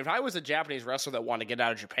 God, I mean, if I was a Japanese wrestler that wanted to get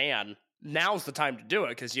out of Japan, now's the time to do it,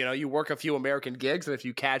 because, you work a few American gigs, and if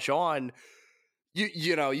you catch on,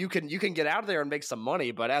 you can get out of there and make some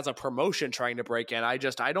money. But as a promotion trying to break in, I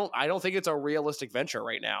don't think it's a realistic venture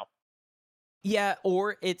right now. Yeah,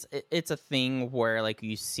 or it's a thing where like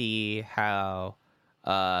you see how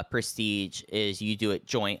Prestige is, you do it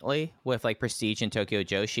jointly with like Prestige and Tokyo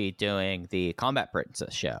Joshi doing the Combat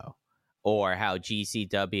Princess show, or how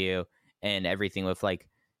GCW and everything with like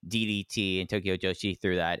DDT and Tokyo Joshi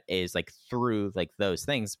through that is like through like those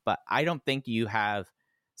things. But I don't think you have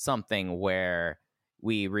something where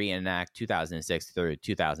we reenact 2006 through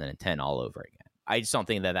 2010 all over again. I just don't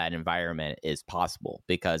think that that environment is possible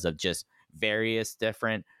because of just various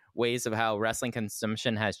different ways of how wrestling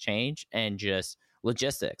consumption has changed and just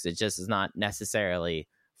logistics. It just does not necessarily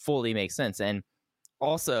fully make sense. And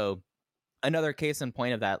also another case in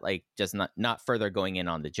point of that, like just not further going in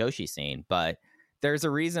on the Joshi scene, but there's a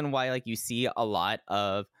reason why like you see a lot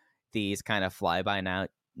of these kind of fly-by-night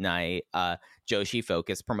Joshi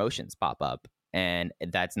focused promotions pop up. And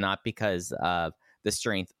that's not because of the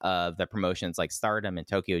strength of the promotions like Stardom and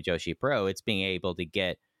Tokyo Joshi Pro. It's being able to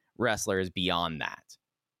get wrestlers beyond that.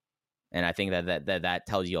 And I think that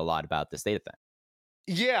tells you a lot about the state of things.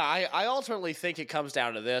 Yeah, I ultimately think it comes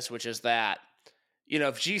down to this, which is that, you know,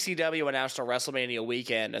 if GCW announced a WrestleMania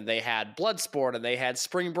weekend and they had Bloodsport and they had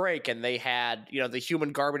Spring Break and they had, you know, the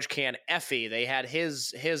human garbage can Effie, they had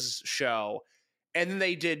his show, and then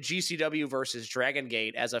they did GCW versus Dragon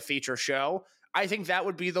Gate as a feature show, I think that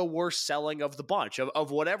would be the worst selling of the bunch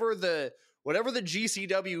of whatever the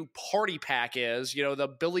GCW party pack is, you know, the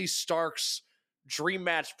Billy Starks Dream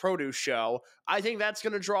Match Produce show. I think that's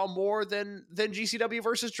going to draw more than GCW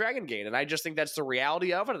versus Dragon Gate. And I just think that's the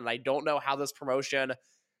reality of it. And I don't know how this promotion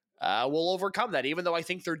will overcome that, even though I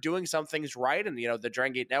think they're doing some things right. And, you know, the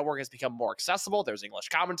Dragon Gate network has become more accessible. There's English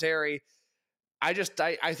commentary. I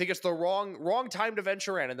think it's the wrong time to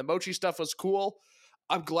venture in. And the Mochi stuff was cool.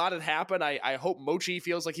 I'm glad it happened. I hope Mochi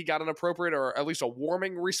feels like he got an appropriate or at least a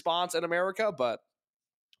warming response in America, but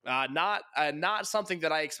not something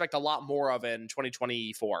that I expect a lot more of in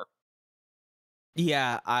 2024.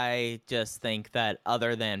 Yeah, I just think that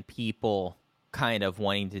other than people kind of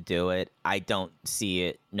wanting to do it, I don't see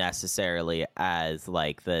it necessarily as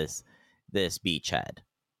like this beachhead.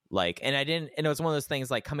 Like, and it was one of those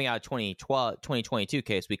things like coming out of 2022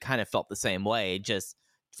 case, we kind of felt the same way. It just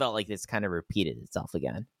felt like it's kind of repeated itself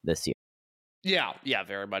again this year. Yeah,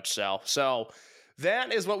 very much so. So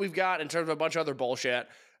that is what we've got in terms of a bunch of other bullshit.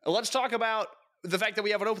 Let's talk about the fact that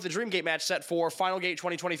we have an Open the Dream Gate match set for Final Gate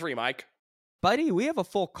 2023, Mike. Buddy, we have a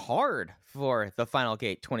full card for the Final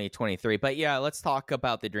Gate 2023. But yeah, let's talk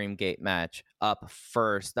about the Dream Gate match up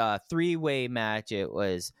first. Three-way match. It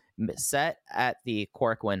was set at the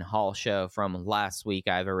Corcoran Hall show from last week.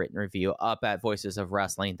 I have a written review up at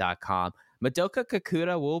voicesofwrestling.com. Madoka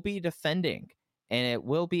Kakuta will be defending, and it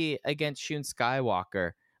will be against Shun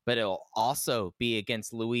Skywalker, but it will also be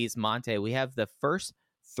against Louise Monte. We have the first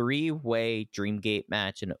three-way Dream Gate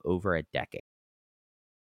match in over a decade.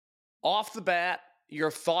 Off the bat, your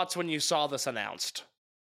thoughts when you saw this announced?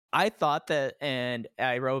 I thought that, and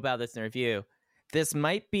I wrote about this in a review, this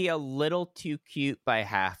might be a little too cute by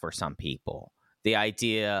half for some people, the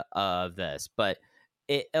idea of this, but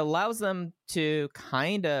it allows them to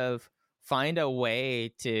kind of find a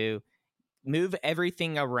way to move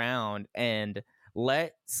everything around and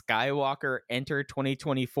let Skywalker enter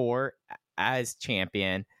 2024 as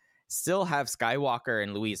champion, still have Skywalker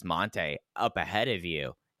and Louise Monte up ahead of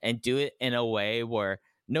you, and do it in a way where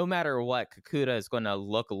no matter what, Kakuta is going to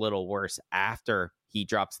look a little worse after he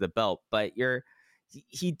drops the belt, but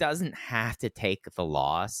he doesn't have to take the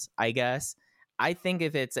loss, I guess. I think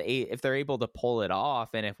if they're able to pull it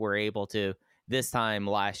off, and if we're able to this time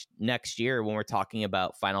next year when we're talking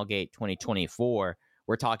about Final Gate 2024,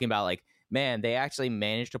 we're talking about like, man, they actually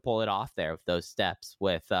managed to pull it off there with those steps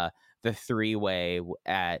with the three-way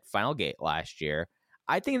at Final Gate last year.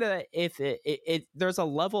 I think that if there's a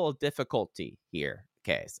level of difficulty here,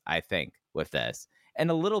 Case, I think, with this, and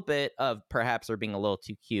a little bit of perhaps they're being a little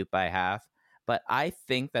too cute by half, but I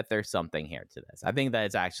think that there's something here to this. I think that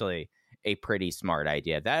it's actually a pretty smart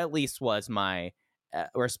idea. That at least was my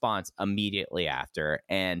response immediately after,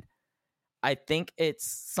 and I think it's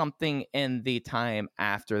something in the time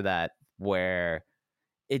after that where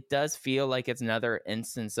it does feel like it's another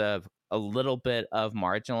instance of a little bit of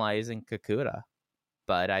marginalizing Kakuta.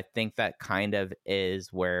 But I think that kind of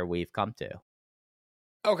is where we've come to.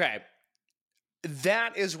 Okay.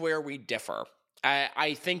 That is where we differ.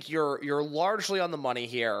 I think you're largely on the money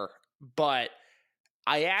here, but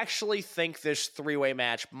I actually think this three-way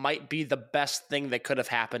match might be the best thing that could have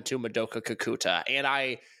happened to Madoka Kakuta. And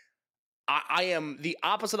I am the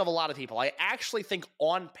opposite of a lot of people. I actually think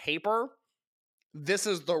on paper, this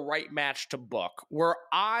is the right match to book. Where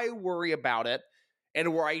I worry about it,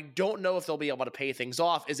 and where I don't know if they'll be able to pay things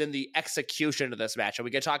off, is in the execution of this match. And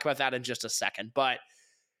we can talk about that in just a second. But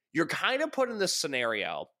you're kind of put in this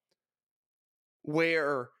scenario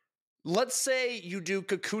where, let's say you do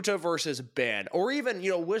Kakuta versus Ben, or even,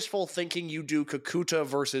 wishful thinking, you do Kakuta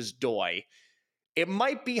versus Doi. It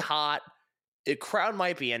might be hot. The crowd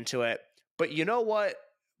might be into it. But you know what,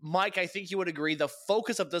 Mike, I think you would agree the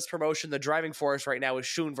focus of this promotion, the driving force right now is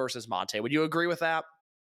Shun versus Monte. Would you agree with that?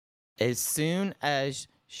 As soon as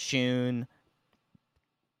Shun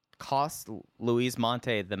cost Luis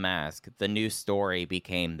Monte the mask, the new story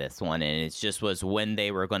became this one, and it just was when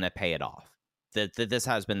they were going to pay it off. This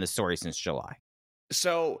has been the story since July.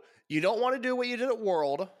 So you don't want to do what you did at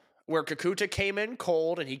World, where Kakuta came in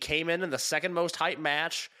cold, and he came in the second most hyped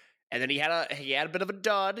match, and then he had a bit of a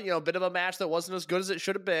dud, a bit of a match that wasn't as good as it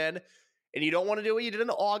should have been. And you don't want to do what you did in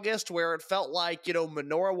August, where it felt like,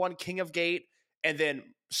 Minoru won King of Gate, and then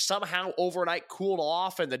somehow overnight cooled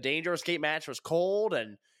off, and the Dangerous Gate match was cold,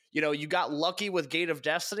 and, you got lucky with Gate of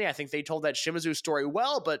Destiny. I think they told that Shimizu story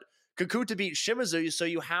well, but Kakuta beat Shimizu, so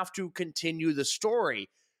you have to continue the story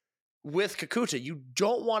with Kakuta. You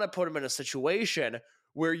don't want to put him in a situation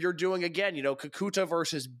where you're doing, again, Kakuta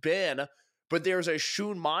versus Ben, but there's a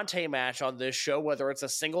Shun Monte match on this show, whether it's a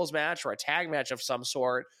singles match or a tag match of some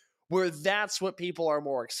sort, where that's what people are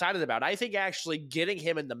more excited about. I think actually getting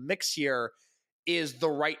him in the mix here is the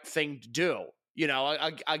right thing to do.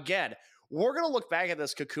 Again, we're going to look back at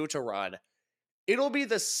this Kakuta run. It'll be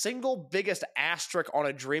the single biggest asterisk on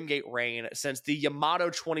a Dreamgate reign since the Yamato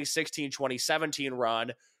 2016-2017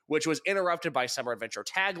 run, which was interrupted by Summer Adventure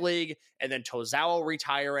Tag League and then Tozawa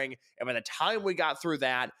retiring. And by the time we got through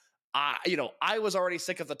that, I was already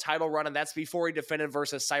sick of the title run, and that's before he defended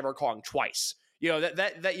versus Cyber Kong twice.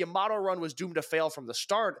 That Yamato run was doomed to fail from the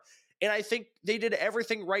start, and I think they did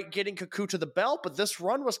everything right getting Kakuta the belt, but this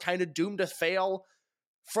run was kind of doomed to fail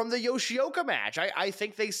from the Yoshioka match. I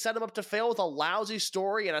think they set him up to fail with a lousy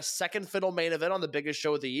story and a second fiddle main event on the biggest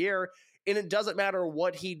show of the year, and it doesn't matter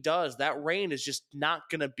what he does. That reign is just not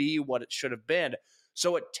going to be what it should have been.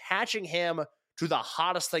 So attaching him to the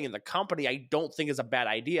hottest thing in the company, I don't think is a bad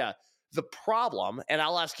idea. The problem, and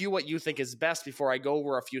I'll ask you what you think is best before I go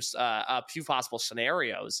over a few possible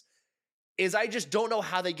scenarios, is I just don't know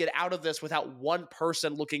how they get out of this without one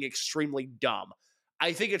person looking extremely dumb.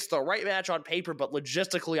 I think it's the right match on paper, but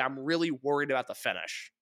logistically, I'm really worried about the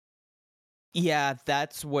finish. Yeah,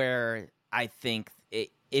 that's where I think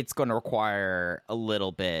it's going to require a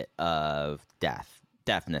little bit of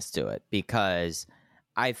deafness to it, because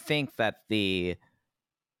I think that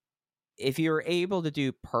if you're able to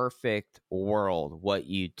do perfect World, what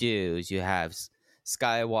you do is you have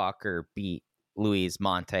Skywalker beat Luis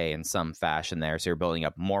Monte in some fashion there, so you're building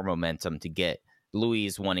up more momentum to get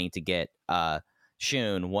Luis wanting to get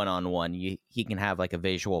Shun one-on-one. He can have like a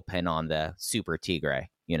visual pin on the Super Tigre.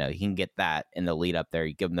 He can get that in the lead up there.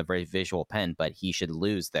 You give him the very visual pin, but he should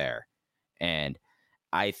lose there. And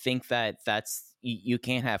I think that's you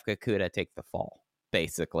can't have Kakuta take the fall,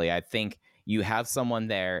 basically. I think you have someone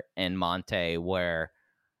there in Monte where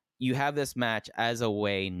you have this match as a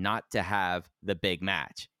way not to have the big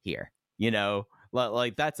match here.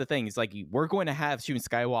 Like that's the thing. It's like we're going to have Shun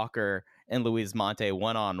Skywalker and Luis Monte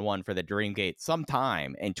one-on-one for the Dreamgate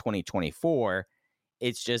sometime in 2024.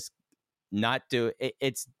 It's just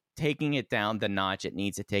it's taking it down the notch it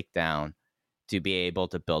needs to take down to be able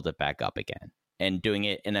to build it back up again, and doing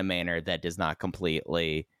it in a manner that does not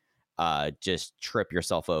completely just trip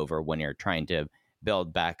yourself over when you're trying to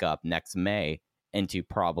build back up next May into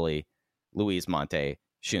probably Luis Monte,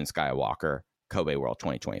 Shun Skywalker, Kobe World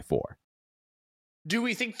 2024. Do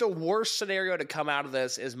we think the worst scenario to come out of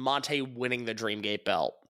this is Monte winning the Dreamgate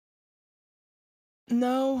belt?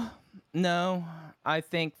 No. I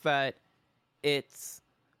think that it's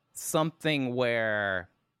something where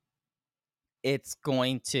it's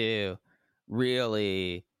going to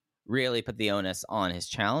really, really put the onus on his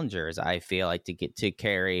challengers, I feel like, to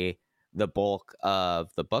carry the bulk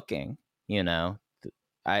of the booking.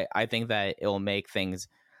 I think that it will make things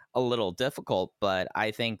a little difficult, but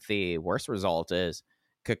I think the worst result is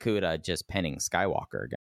Kakuta just pinning Skywalker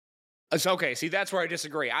again. Okay, see, that's where I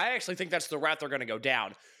disagree. I actually think that's the route they're going to go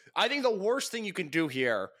down. I think the worst thing you can do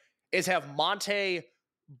here is have Monte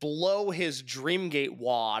blow his Dreamgate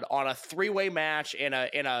wad on a three-way match in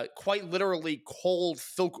a quite literally cold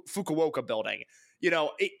Fukuoka building.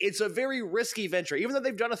 It's a very risky venture. Even though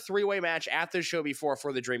they've done a three-way match at this show before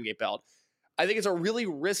for the Dreamgate belt, I think it's a really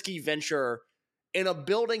risky venture in a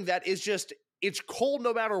building that is just, it's cold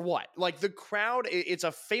no matter what. Like the crowd, it's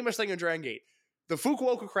a famous thing in Dragon Gate. The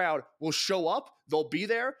Fukuoka crowd will show up. They'll be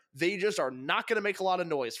there. They just are not going to make a lot of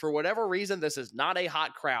noise. For whatever reason, this is not a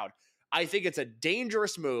hot crowd. I think it's a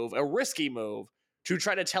dangerous move, a risky move, to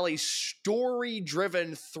try to tell a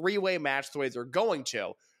story-driven three-way match the way they're going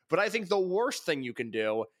to. But I think the worst thing you can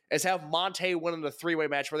do is have Monte win in a three-way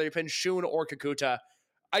match, whether you pin Shun or Kakuta.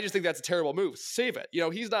 I just think that's a terrible move. Save it.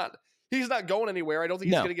 He's not going anywhere. I don't think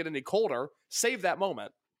he's No. going to get any colder. Save that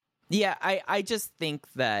moment. Yeah, I just think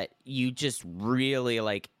that you just really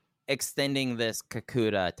like extending this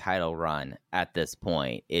Kakuta title run at this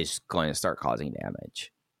point is going to start causing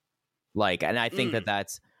damage. Like, and I think that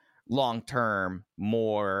that's long term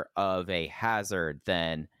more of a hazard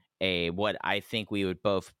than what I think we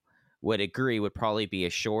would agree would probably be a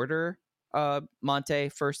shorter Monte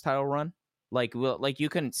first title run. Like, you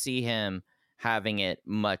couldn't see him having it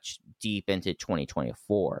much deep into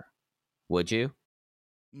 2024, would you?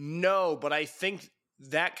 No, but I think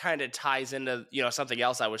that kind of ties into, something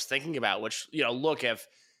else I was thinking about, which, look, if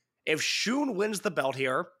Shun wins the belt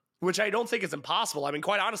here, which I don't think is impossible. I mean,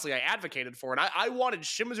 quite honestly, I advocated for it. I wanted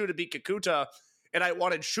Shimizu to beat Kakuta, and I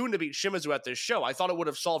wanted Shun to beat Shimizu at this show. I thought it would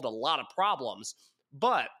have solved a lot of problems.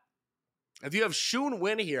 But if you have Shun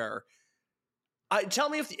win here, tell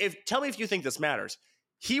me if you think this matters.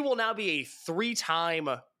 He will now be a 3-time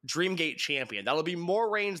Dreamgate champion. That'll be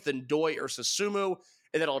more reigns than Doi or Susumu,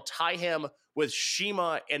 and that'll tie him with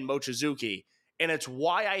Shima and Mochizuki. And it's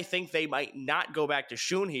why I think they might not go back to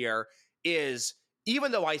Shun here is,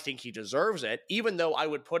 even though I think he deserves it, even though I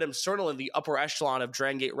would put him certainly in the upper echelon of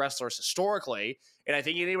Dragon Gate wrestlers historically, and I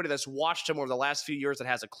think anybody that's watched him over the last few years that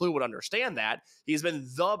has a clue would understand that, he's been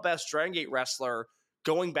the best Dragon Gate wrestler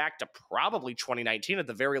going back to probably 2019, at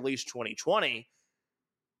the very least 2020.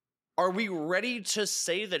 Are we ready to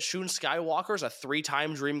say that Shun Skywalker is a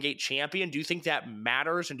 3-time Dreamgate champion? Do you think that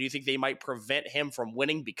matters, and do you think they might prevent him from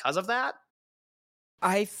winning because of that?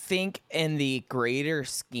 I think in the greater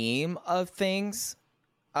scheme of things,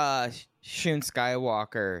 Shun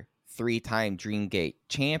Skywalker, 3-time Dreamgate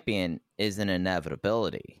champion, is an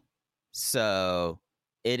inevitability. So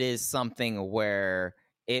it is something where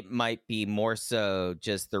it might be more so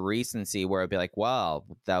just the recency, where it'd be like, wow,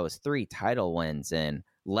 that was 3 title wins in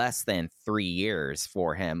less than 3 years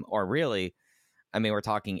for him. Or really, I mean, we're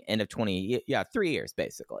talking end of 3 years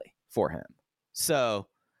basically for him. So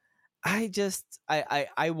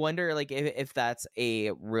I wonder, like, if that's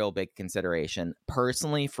a real big consideration.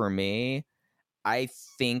 Personally, for me, I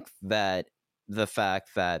think that the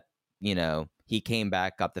fact that, he came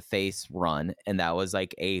back, got the face run, and that was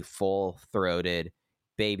like a full-throated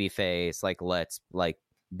baby face, like, let's like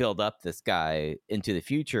build up this guy into the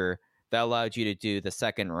future, that allowed you to do the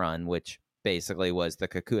second run, which basically was the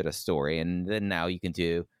Kakuta story, and then now you can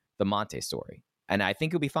do the Monte story, and I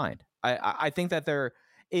think you'll be fine. I think that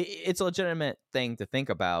it's a legitimate thing to think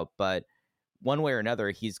about, but one way or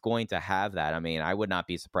another, he's going to have that. I mean, I would not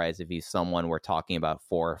be surprised if he's someone we're talking about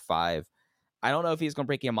 4 or 5. I don't know if he's going to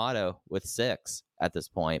break Yamato with 6 at this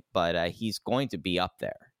point, but he's going to be up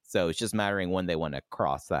there. So it's just mattering when they want to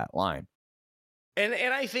cross that line. And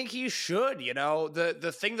I think he should.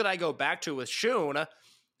 The thing that I go back to with Shun,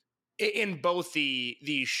 in both the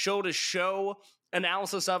show-to-show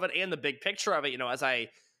analysis of it and the big picture of it,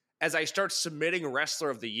 as I start submitting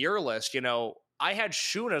Wrestler of the Year list, I had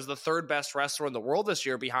Shun as the 3rd best wrestler in the world this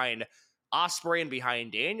year, behind Ospreay and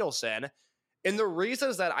behind Danielson. And the reason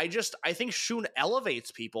is that I think Shun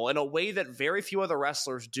elevates people in a way that very few other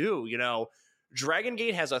wrestlers do. Dragon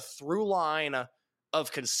Gate has a through line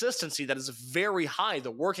of consistency that is very high.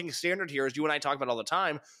 The working standard here, as you and I talk about all the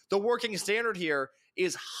time, the working standard here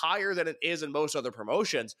is higher than it is in most other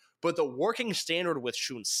promotions. But the working standard with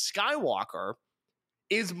Shun Skywalker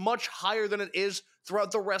is much higher than it is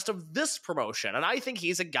throughout the rest of this promotion. And I think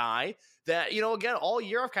he's a guy that, again, all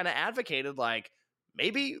year I've kind of advocated, like,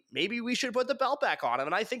 maybe we should put the belt back on him.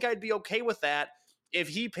 And I think I'd be okay with that if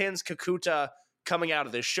he pins Kakuta coming out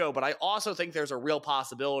of this show. But I also think there's a real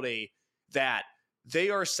possibility that they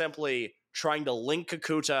are simply trying to link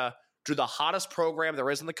Kakuta to the hottest program there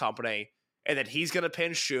is in the company, and that he's going to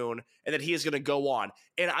pin Shun, and that he is going to go on.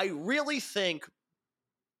 And I really think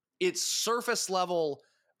it's surface level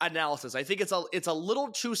analysis. I think it's a little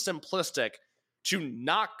too simplistic to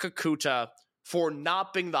knock Kakuta for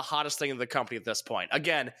not being the hottest thing in the company at this point.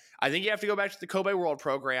 Again, I think you have to go back to the Kobe World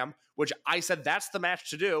program, which I said that's the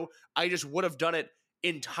match to do. I just would have done it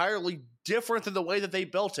entirely different than the way that they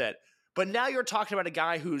built it. But now you're talking about a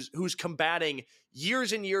guy who's combating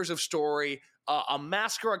years and years of story, a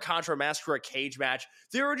Mascara contra Mascara cage match.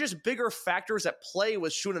 There are just bigger factors at play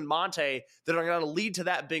with Shun and Monte that are going to lead to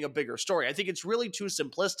that being a bigger story. I think it's really too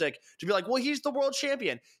simplistic to be like, well, he's the world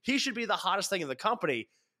champion, he should be the hottest thing in the company.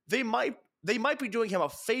 They might be doing him a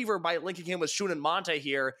favor by linking him with Shun and Monte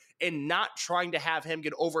here, and not trying to have him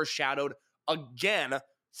get overshadowed again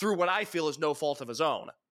through what I feel is no fault of his own.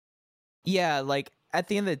 Yeah, like, at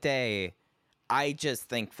the end of the day, I just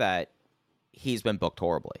think that he's been booked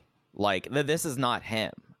horribly. Like, this is not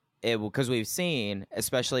him. Because we've seen,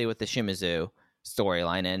 especially with the Shimizu,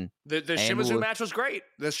 storyline. And the Shimizu match was great.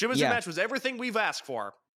 The Shimizu match was everything we've asked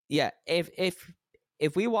for. Yeah,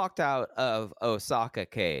 if we walked out of Osaka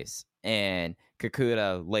case and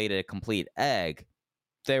Kakuta laid a complete egg,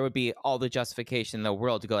 there would be all the justification in the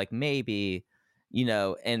world to go like, maybe,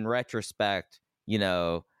 in retrospect,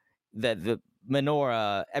 that the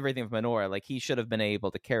Minoura, everything with Minoura, like he should have been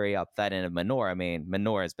able to carry up that end of Minoura. I mean,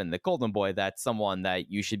 Minoura has been the golden boy. That's someone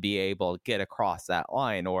that you should be able to get across that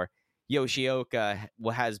line. Or Yoshioka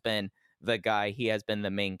has been the guy. He has been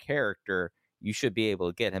the main character. You should be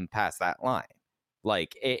able to get him past that line.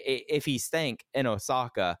 Like, if he stank in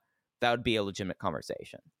Osaka, that would be a legitimate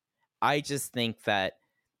conversation. I just think that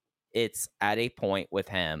it's at a point with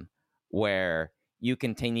him where you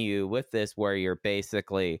continue with this, where you're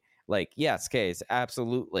basically like, yes, Case,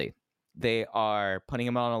 absolutely. They are putting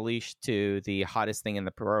him on a leash to the hottest thing in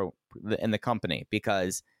the company,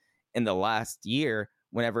 because in the last year,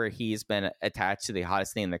 whenever he's been attached to the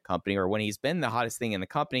hottest thing in the company, or when he's been the hottest thing in the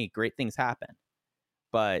company, great things happen.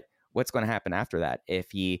 But what's going to happen after that?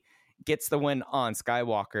 If he gets the win on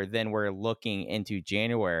Skywalker, then we're looking into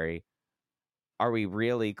January. Are we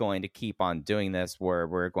really going to keep on doing this, where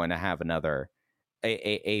we're going to have another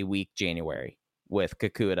a weak January with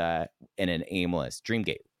Kakuta in an aimless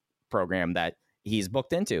Dreamgate program that he's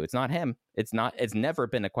booked into? It's not him. It's never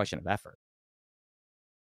been a question of effort.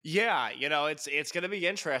 Yeah, it's going to be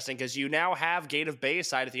interesting because you now have Gate of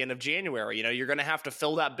Bayside at the end of January. You're going to have to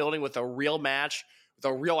fill that building with a real match, with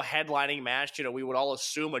a real headlining match. We would all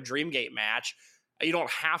assume a Dreamgate match. You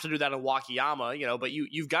don't have to do that in Wakayama, but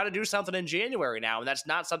you've got to do something in January now, and that's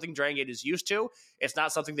not something Dragon Gate is used to. It's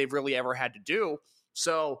not something they've really ever had to do.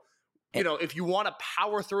 So, if you want to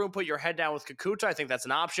power through and put your head down with Kakuta, I think that's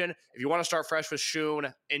an option. If you want to start fresh with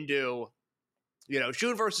Shun and do,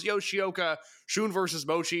 Shun versus Yoshioka, Shun versus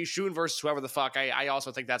Mochi, Shun versus whoever the fuck, I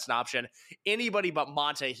also think that's an option. Anybody but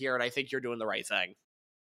Monte here, and I think you're doing the right thing.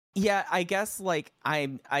 Yeah, I guess, like,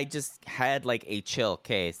 I just had, like, a chill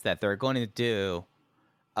case that they're going to do,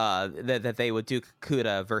 that they would do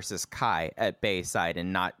Kakuta versus Kai at Bayside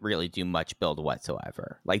and not really do much build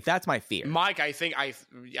whatsoever. Like, that's my fear. Mike, I think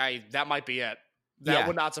that might be it. That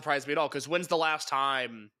would not surprise me at all, because when's the last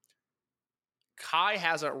time Kai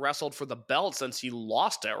hasn't wrestled for the belt since he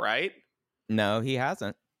lost it, right? No, he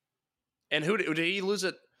hasn't. And who did he lose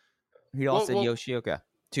it? He lost to Yoshioka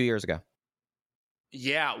 2 years ago.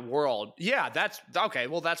 Yeah, World. Yeah, that's okay.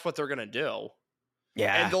 Well, that's what they're gonna do.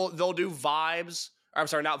 Yeah, and they'll do vibes. I'm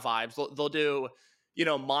sorry, not vibes. They'll do,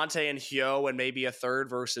 Monte and Hyo and maybe a third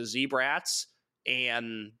versus Z-Brats,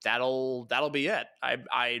 and that'll be it.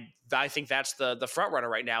 I think that's the front runner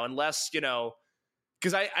right now, unless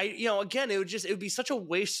because again, it would be such a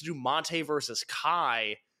waste to do Monte versus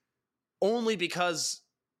Kai, only because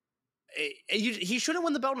he shouldn't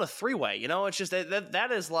win the belt in a 3-way. It's just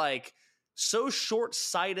that is like so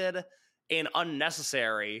short-sighted and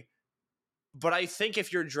unnecessary. But I think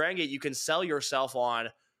if you're Dragon Gate, you can sell yourself on,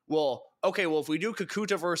 if we do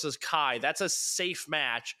Kakuta versus Kai, that's a safe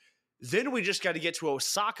match. Then we just got to get to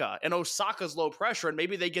Osaka, and Osaka's low pressure, and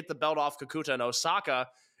maybe they get the belt off Kakuta and Osaka,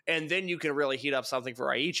 and then you can really heat up something for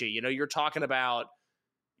Aichi. You're talking about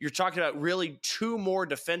really 2 more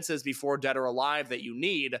defenses before Dead or Alive that you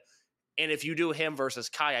need, and if you do him versus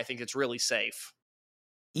Kai, I think it's really safe.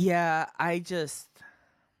 Yeah,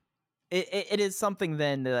 It is something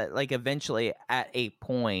then that, like, eventually at a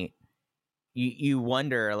point you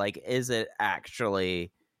wonder, like, is it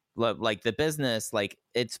actually like the business, like,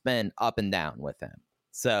 it's been up and down with him.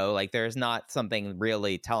 So, like, there's not something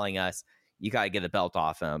really telling us you got to get a belt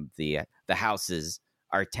off him. The houses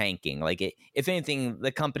are tanking. Like, if anything,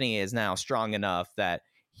 the company is now strong enough that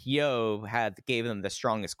Hyo gave them the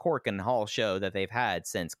strongest Korakuen Hall show that they've had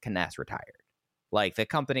since Kness retired. Like, the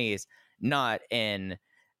company is not in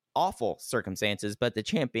awful circumstances, but the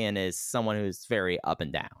champion is someone who's very up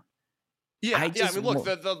and down. Yeah, I mean, look,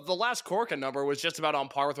 the last Korakuen number was just about on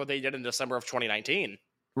par with what they did in December of 2019.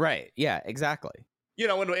 Right, yeah, exactly.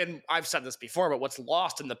 And I've said this before, but what's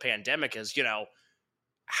lost in the pandemic is,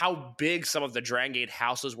 how big some of the Dragon Gate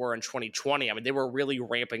houses were in 2020. I mean, they were really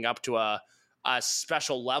ramping up to a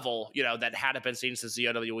special level, that hadn't been seen since the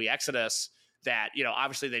OWE Exodus, that,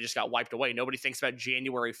 obviously they just got wiped away. Nobody thinks about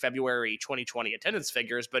January, February 2020 attendance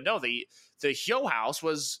figures, but no, the Hyo house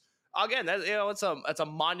was, again, it's a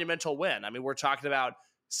monumental win. I mean, we're talking about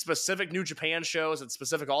specific New Japan shows and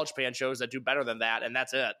specific All Japan shows that do better than that, and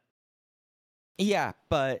that's it. Yeah,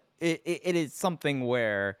 but it is something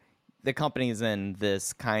where the company's in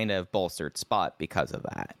this kind of bolstered spot because of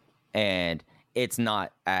that. And it's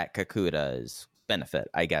not at Kakuta's benefit,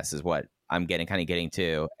 I guess, is what I'm getting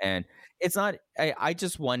to. And it's not, I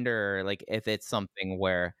just wonder like if it's something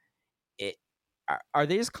where it, are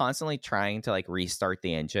they just constantly trying to like restart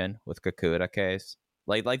the engine with Kakuta case?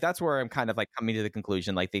 Like that's where I'm kind of like coming to the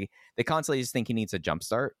conclusion. Like they constantly just think he needs a jump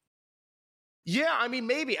start. Yeah, I mean,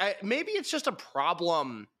 maybe it's just a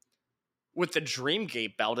problem with the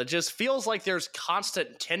Dreamgate belt. It just feels like there's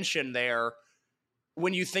constant tension there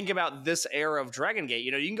when you think about this era of Dragon Gate.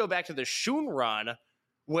 You know, you can go back to the Shun run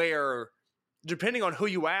where, depending on who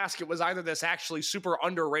you ask, it was either this actually super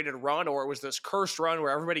underrated run or it was this cursed run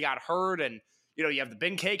where everybody got hurt and, you know, you have the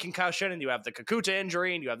Benkei concussion and you have the Kakuta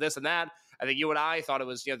injury and you have this and that. I think you and I thought it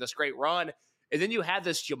was, you know, this great run. And then you had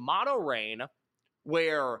this Yamato reign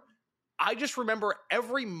where I just remember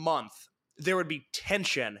every month there would be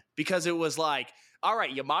tension because it was like, all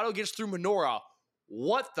right, Yamato gets through Minoura.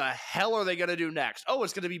 What the hell are they going to do next? Oh,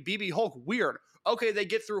 it's going to be BB Hulk. Weird. Okay, they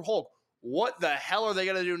get through Hulk. What the hell are they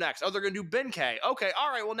going to do next? Oh, they're going to do Benkei. Okay, all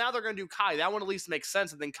right, well, now they're going to do Kai. That one at least makes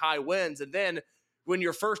sense, and then Kai wins. And then when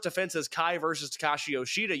your first defense is Kai versus Takashi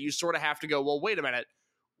Yoshida, you sort of have to go, well, wait a minute.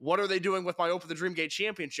 What are they doing with my Open the Dreamgate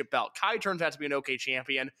Championship belt? Kai turns out to be an okay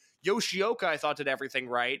champion. Yoshioka, I thought, did everything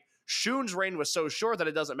right. Shun's reign was so short that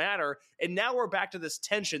it doesn't matter. And now we're back to this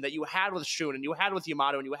tension that you had with Shun and you had with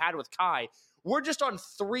Yamato and you had with Kai. We're just on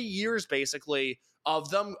 3 years, basically, of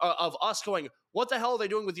them of us going, what the hell are they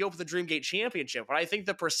doing with the Open the Dreamgate Championship? But I think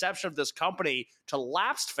the perception of this company to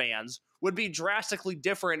lapsed fans would be drastically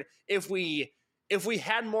different if we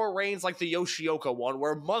had more reigns like the Yoshioka one,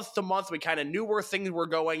 where month to month we kind of knew where things were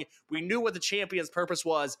going, we knew what the champion's purpose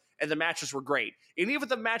was, and the matches were great. And even if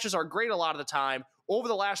the matches are great a lot of the time, over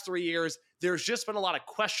the last 3 years, there's just been a lot of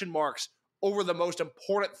question marks over the most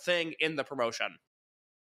important thing in the promotion.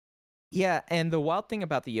 Yeah, and the wild thing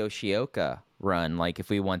about the Yoshioka run, like if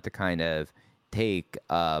we want to kind of take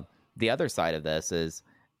the other side of this, is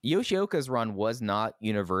Yoshioka's run was not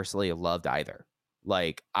universally loved either.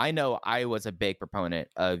 Like, I know I was a big proponent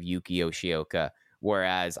of Yuki Yoshioka,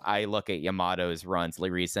 whereas I look at Yamato's runs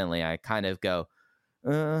recently, I kind of go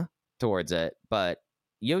towards it. But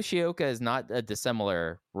Yoshioka is not a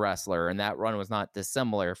dissimilar wrestler, and that run was not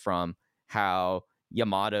dissimilar from how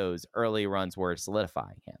Yamato's early runs were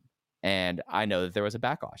solidifying him. And I know that there was a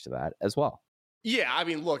backlash to that as well. Yeah, I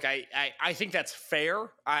mean, look, I think that's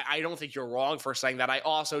fair. I don't think you're wrong for saying that. I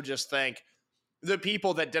also just think the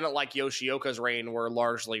people that didn't like Yoshioka's reign were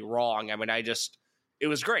largely wrong. I mean, it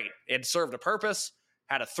was great. It served a purpose,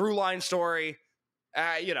 had a through line story.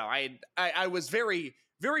 I was very,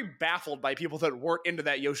 very baffled by people that weren't into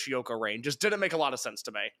that Yoshioka reign. Just didn't make a lot of sense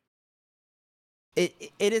to me.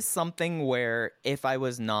 It is something where if I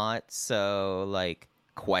was not so like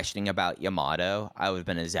questioning about Yamato, I would have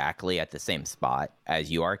been exactly at the same spot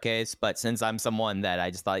as you are, Case. But since I'm someone that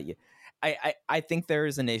I just thought, I think there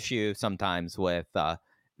is an issue sometimes with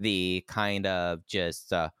the kind of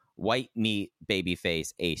just white meat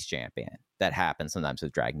babyface ace champion that happens sometimes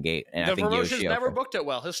with Dragon Gate. And the I think promotion's never booked it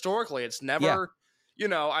well. Historically, it's never... Yeah. You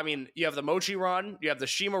know, I mean, you have the Mochi run, you have the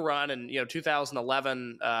Shima run, and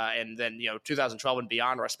 2011, and then 2012 and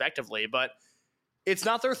beyond, respectively. But it's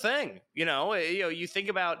not their thing. You think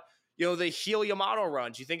about the heel Yamato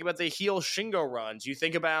runs, you think about the heel Shingo runs, you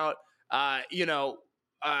think about what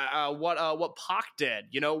Pac did,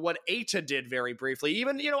 what Eita did very briefly.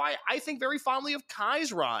 Even I think very fondly of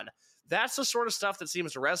Kai's run. That's the sort of stuff that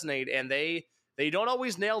seems to resonate, and they don't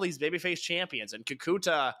always nail these babyface champions. And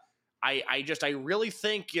Kakuta, I really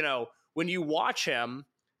think, when you watch him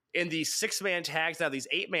in these 6-man tags, now these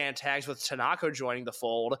 8-man tags with Tanaka joining the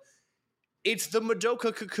fold, it's the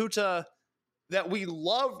Madoka Kakuta that we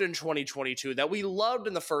loved in 2022, that we loved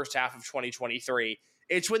in the first half of 2023.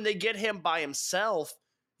 It's when they get him by himself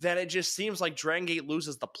that it just seems like Dragon Gate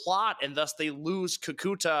loses the plot, and thus they lose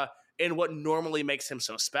Kakuta in what normally makes him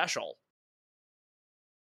so special.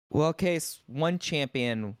 Well, Case, one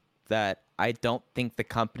champion that I don't think the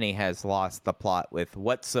company has lost the plot with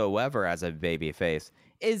whatsoever as a babyface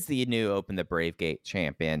is the new Open the Brave Gate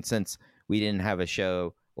champion. Since we didn't have a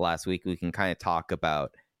show last week, we can kind of talk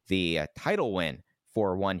about the title win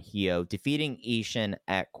for One Hyo, defeating Ishin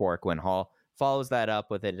at Korakuen Hall. Follows that up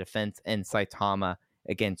with a defense in Saitama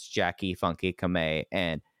against Jackie Funky Kamei.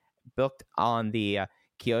 And booked on the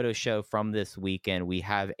Kyoto show from this weekend, we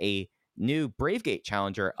have a new Brave Gate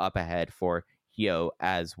challenger up ahead for Hyo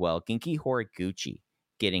as well. Genki Horiguchi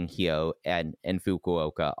getting Hyo and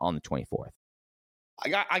Fukuoka on the 24th.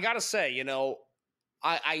 I gotta say,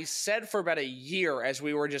 I said for about a year as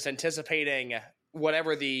we were just anticipating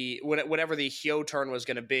whatever the Hyo turn was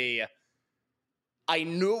going to be, I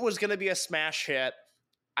knew it was going to be a smash hit.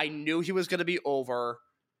 I knew he was going to be over.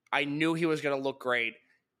 I knew he was going to look great.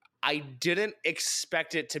 I didn't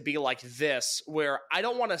expect it to be like this, where I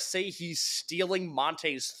don't want to say he's stealing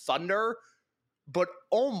Monte's thunder, but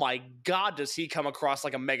oh my God, does he come across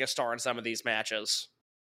like a megastar in some of these matches.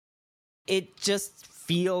 It just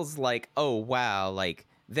feels like, oh, wow, like,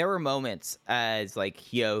 there were moments as, like,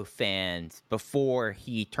 Hyo fans before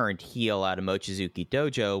he turned heel out of Mochizuki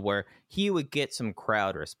Dojo where he would get some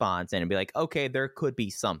crowd response and be like, okay, there could be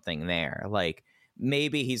something there. Like,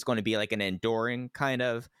 maybe he's going to be, like, an enduring kind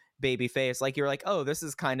of babyface. Like, you're like, oh, this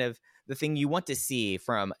is kind of the thing you want to see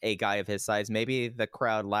from a guy of his size. Maybe the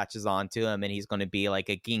crowd latches onto him and he's going to be, like,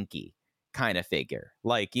 a Ginky kind of figure.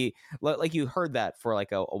 Like you heard that for,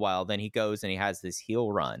 like, a while. Then he goes and he has this heel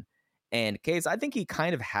run. And Case, I think he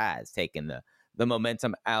kind of has taken the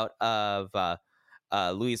momentum out of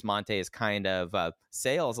Luis Monte's kind of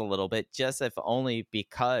sails a little bit, just if only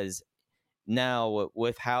because now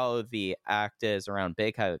with how the act is around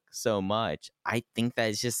Big Hug so much, I think that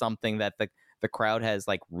is just something that the crowd has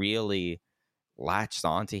like really latched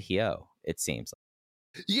onto Hyo, it seems.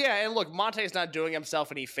 Yeah, and look, Monte's not doing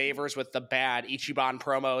himself any favors with the bad Ichiban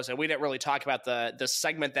promos, and we didn't really talk about the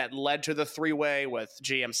segment that led to the three-way with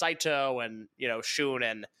GM Saito and, you know, Shun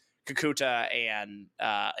and Kakuta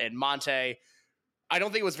and Monte. I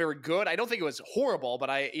don't think it was very good. I don't think it was horrible, but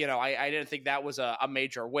I didn't think that was a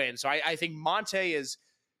major win. So I think Monte is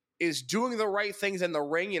doing the right things in the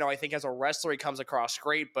ring. You know, I think as a wrestler he comes across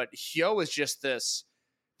great, but Hyo is just this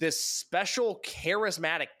special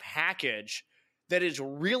charismatic package that is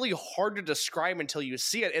really hard to describe until you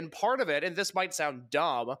see it. And part of it, and this might sound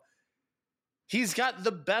dumb, he's got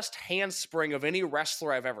the best handspring of any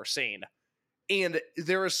wrestler I've ever seen. And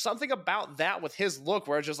there is something about that with his look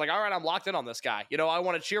where it's just like, all right, I'm locked in on this guy. You know, I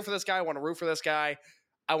want to cheer for this guy. I want to root for this guy.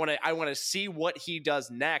 I want to see what he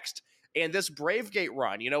does next. And this Bravegate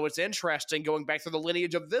run, you know, it's interesting going back through the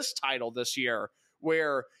lineage of this title this year,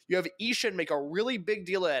 where you have Ishin make a really big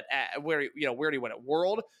deal at where did he win at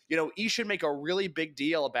World? You know, Ishin make a really big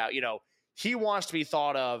deal about, you know, he wants to be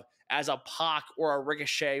thought of as a Pac or a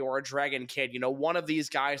Ricochet or a Dragon Kid, you know, one of these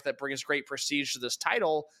guys that brings great prestige to this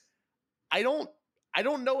title. I don't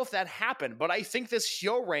know if that happened, but I think this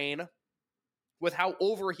Hyo reign, with how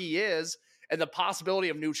over he is and the possibility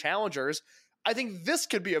of new challengers, I think this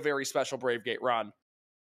could be a very special Bravegate run.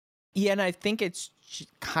 Yeah, and I think it's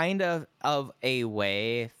kind of a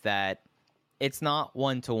way that it's not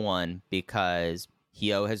one-to-one because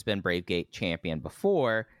Hyo has been Bravegate champion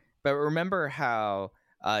before, but remember how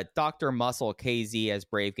Dr. Muscle KZ as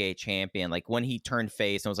Bravegate champion, like when he turned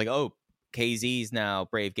face and was like, oh, KZ's now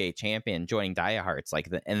Bravegate champion, joining Diehards, like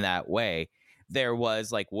in that way, there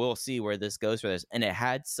was like, we'll see where this goes for this. And it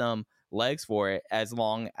had some legs for it as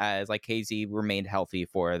long as like KZ remained healthy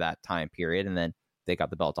for that time period. And then they got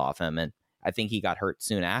the belt off him. And I think he got hurt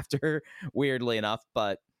soon after, weirdly enough.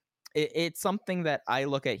 But it's something that I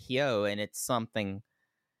look at Hyo, and it's something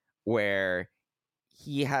where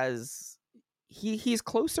he's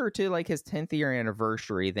closer to like his 10th year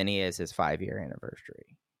anniversary than he is his 5-year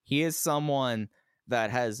anniversary. He is someone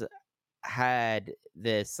that has had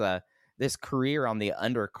this career on the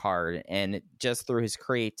undercard, and just through his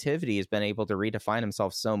creativity has been able to redefine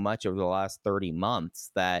himself so much over the last 30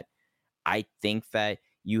 months that I think that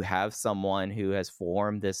you have someone who has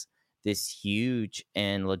formed this huge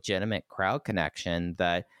and legitimate crowd connection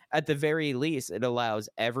that at the very least it allows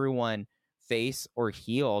everyone, face or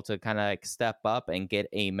heel, to kind of like step up and get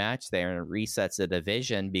a match there, and it resets the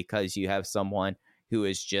division because you have someone who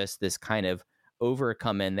is just this kind of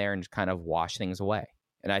overcome in there and kind of wash things away.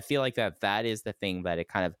 And I feel like that is the thing that it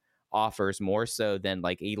kind of offers more so than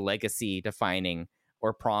like a legacy defining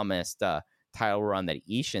or promised title run that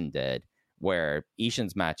Ishin did, where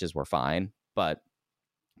Ishin's matches were fine, but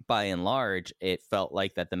by and large, it felt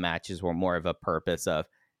like that the matches were more of a purpose of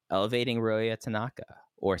elevating Ryoya Tanaka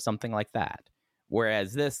or something like that.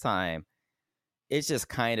 Whereas this time, it's just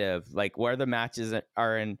kind of like where the matches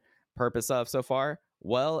are in purpose of so far.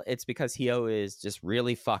 Well, it's because Hyo is just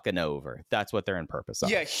really fucking over. That's what they're in purpose of.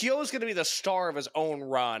 Yeah, Hyo's going to be the star of his own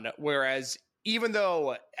run, whereas even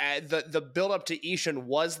though the build-up to Ishin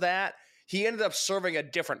was that, he ended up serving a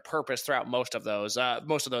different purpose throughout most of those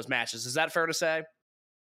matches. Is that fair to say?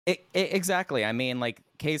 Exactly. I mean, like,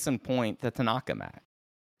 case in point, the Tanaka match.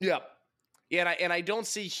 Yeah. Yeah, and I don't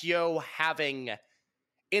see Hyo having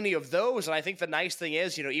any of those. And I think the nice thing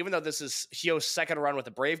is, you know, even though this is Hyo's second run with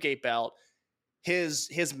the Bravegate belt,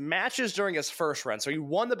 his matches during his first run. So he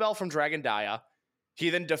won the belt from Dragon Dia. He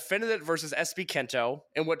then defended it versus SB Kento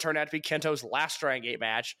in what turned out to be Kento's last Dragon Gate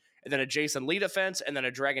match, and then a Jason Lee defense, and then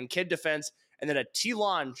a Dragon Kid defense, and then a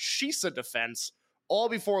Telon Shisa defense, all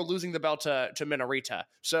before losing the belt to Minorita.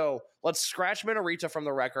 So let's scratch Minorita from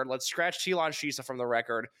the record. Let's scratch Tilan Shisa from the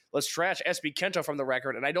record. Let's scratch SB Kento from the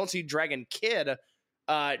record. And I don't see Dragon Kid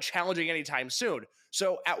challenging anytime soon.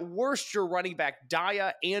 So at worst, you're running back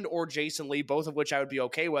Daya and or Jason Lee, both of which I would be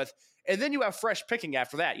okay with. And then you have fresh picking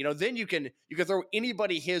after that. Then you can throw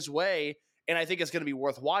anybody his way, and I think it's going to be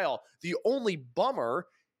worthwhile. The only bummer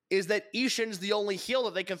is that Ishin's the only heel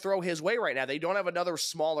that they can throw his way right now. They don't have another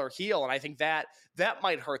smaller heel, and I think that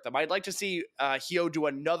might hurt them. I'd like to see Hyo do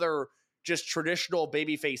another just traditional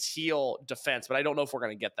babyface heel defense, but I don't know if we're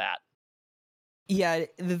going to get that. Yeah,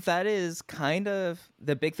 that is kind of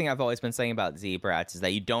the big thing I've always been saying about Z-Brats is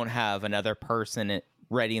that you don't have another person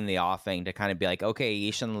ready in the offing to kind of be like, okay,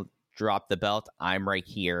 Ishin dropped the belt. I'm right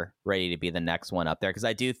here, ready to be the next one up there. Because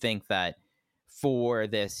I do think that for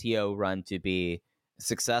this Hyo run to be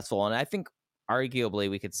successful, and I think arguably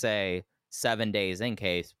we could say 7 days in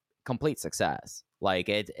case complete success. Like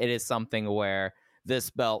it is something where this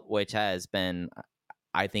belt, which has been,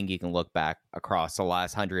 I think you can look back across the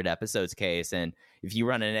last 100 episodes case, and if you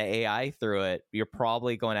run an AI through it, you're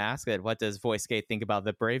probably going to ask it, what does VoiceGate think about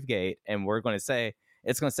the Brave Gate? And we're going to say,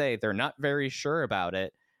 it's going to say they're not very sure about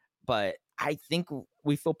it, but I think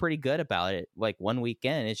we feel pretty good about it. Like 1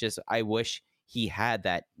 weekend, it's just, I wish he had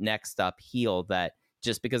that next up heel that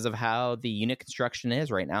just because of how the unit construction is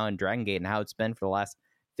right now in Dragon Gate and how it's been for the last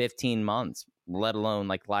 15 months, let alone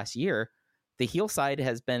like last year, the heel side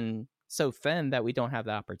has been so thin that we don't have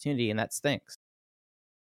the opportunity, and that stinks.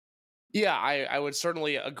 Yeah, I would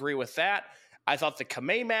certainly agree with that. I thought the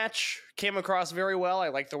Kamei match came across very well. I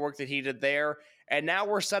like the work that he did there. And now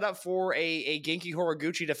we're set up for a Genki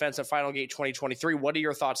Horiguchi defense at Final Gate 2023. What are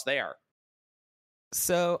your thoughts there?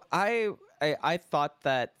 So I thought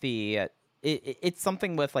that it's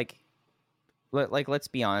something with like let's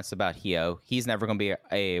be honest about Hyo. He's never going to be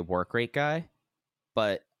a work rate guy,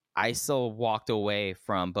 but I still walked away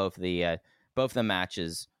from both the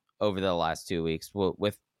matches over the last 2 weeks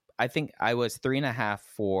with I think I was 3.5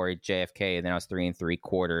 for JFK, and then I was 3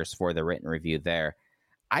 3/4 for the written review there.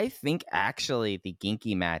 I think actually the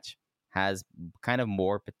Genki match has kind of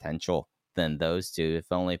more potential than those two,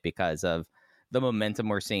 if only because of the momentum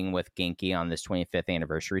we're seeing with Genki on this 25th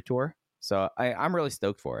anniversary tour. So I'm really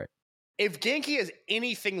stoked for it. If Genki has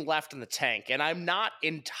anything left in the tank, and I'm not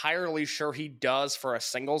entirely sure he does for a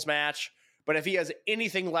singles match, but if he has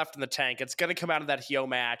anything left in the tank, it's going to come out of that Hyo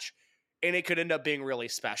match, and it could end up being really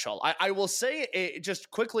special. I will say it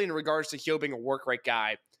just quickly in regards to Hyo being a work rate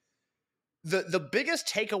guy, the biggest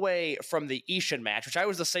takeaway from the Ishin match, which I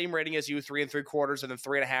was the same rating as you, 3 3/4 and then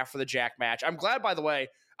 3.5 for the Jack match. I'm glad, by the way,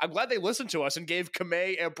 they listened to us and gave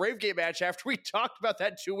Kamei a Brave Gate match after we talked about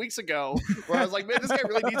that 2 weeks ago, where I was like, man, this guy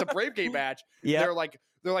really needs a Brave Gate match. Yeah. They're like,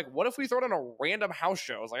 what if we throw it on a random house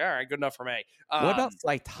show? I was like, all right, good enough for me. What about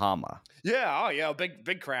Saitama? Yeah, oh yeah,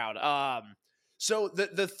 big crowd. So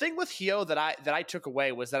the thing with Hyo that I took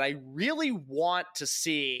away was that I really want to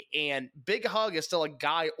see, and Big Hug is still a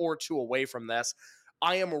guy or two away from this,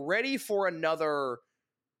 I am ready for another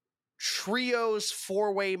trios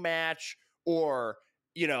 4-way match, or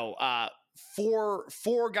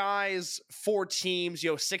four guys, 4 teams,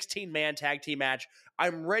 16-man tag team match.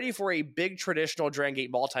 I'm ready for a big traditional Dragon Gate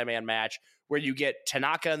multi-man match where you get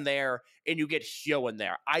Tanaka in there and you get Hyo in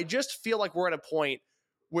there. I just feel like we're at a point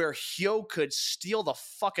where Hyo could steal the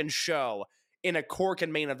fucking show in a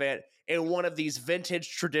Korakuen main event in one of these vintage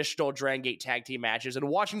traditional Dragon Gate tag team matches. And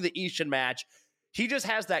watching the Ishin match, he just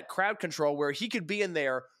has that crowd control where he could be in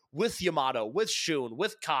there with Yamato, with Shun,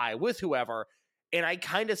 with Kai, with whoever. And I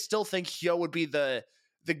kind of still think Hyo would be the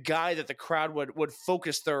guy that the crowd would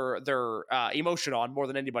focus their emotion on more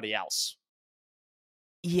than anybody else.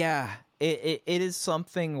 Yeah, it is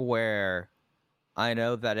something where I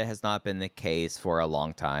know that it has not been the case for a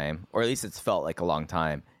long time, or at least it's felt like a long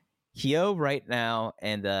time. Hyo right now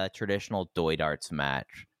and the traditional Doi Darts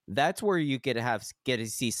match, that's where you get to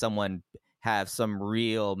see someone have some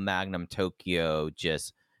real Magnum Tokyo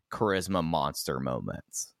just charisma monster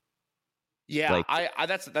moments. Yeah,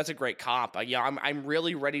 that's a great comp. I'm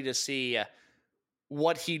really ready to see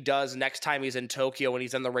what he does next time he's in Tokyo when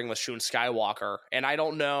he's in the ring with Shun Skywalker. And I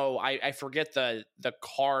don't know, I forget the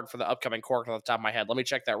card for the upcoming Korakuen off the top of my head. Let me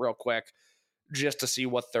check that real quick just to see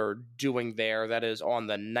what they're doing there. That is on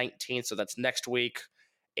the 19th, so that's next week.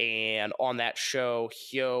 And on that show,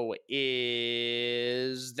 Hyo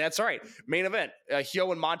is... That's right, main event.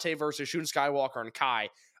 Hyo and Monte versus Shun Skywalker and Kai.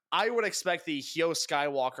 I would expect the Hyo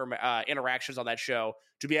Skywalker interactions on that show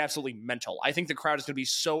to be absolutely mental. I think the crowd is going to be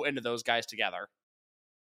so into those guys together.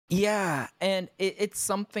 Yeah, and it's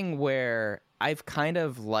something where I've kind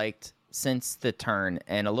of liked since the turn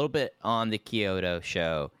and a little bit on the Kyoto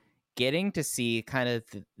show, getting to see kind of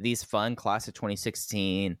these fun class of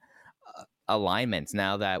 2016 alignments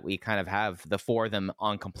now that we kind of have the four of them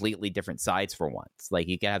on completely different sides for once. Like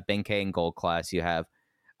you can have Benkei in gold class, you have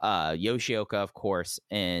Yoshioka, of course,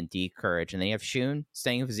 and D Courage, and then you have Shun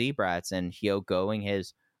staying with Z-Brats and Hyo going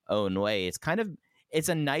his own way. It's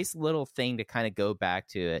a nice little thing to kind of go back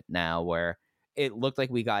to it now, where it looked like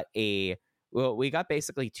we got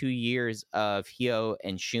basically 2 years of Hyo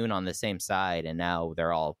and Shun on the same side, and now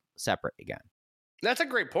they're all separate again. That's a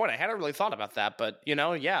great point. I hadn't really thought about that, but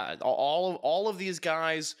yeah, all of these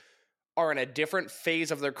guys are in a different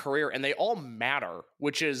phase of their career, and they all matter,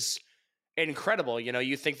 which is incredible.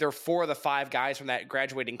 You think they're 4 of the 5 guys from that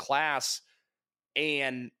graduating class,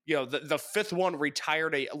 and the fifth one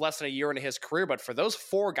retired less than a year into his career. But for those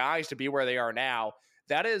 4 guys to be where they are now,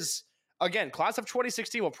 that is, again, class of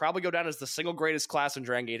 2016 will probably go down as the single greatest class in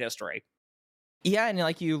Dragon Gate history. Yeah, and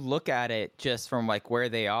like you look at it just from like where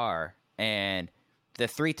they are, and the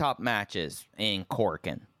 3 top matches in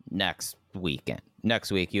Korakuen next weekend.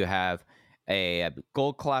 Next week you have a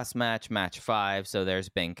gold class match 5. So there's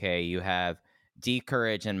Benkei. You have D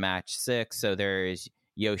Courage in match 6. So there's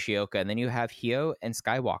Yoshioka, and then you have Hyo and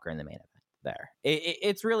Skywalker in the main event. There,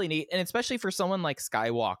 it's really neat, and especially for someone like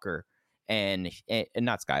Skywalker and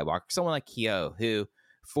not Skywalker, someone like Hyo, who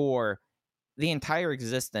for the entire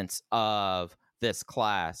existence of this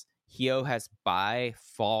class, Hyo has by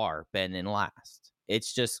far been in last.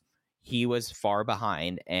 It's just he was far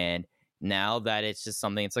behind, and now that it's just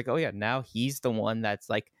something, it's like, oh yeah, now he's the one that's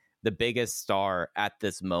like the biggest star at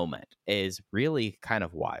this moment, is really kind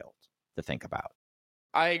of wild to think about.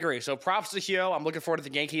 I agree. So props to Hyo. I'm looking forward to the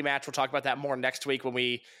Genki match. We'll talk about that more next week when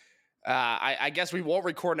we I guess we won't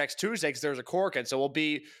record next Tuesday because there's a Korakuen, so we'll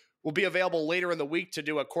be available later in the week to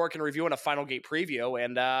do a Korakuen review and a Final Gate preview,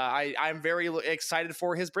 and I'm very excited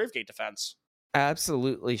for his Brave Gate defense.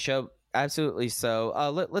 Absolutely, absolutely.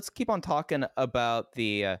 So let's keep on talking about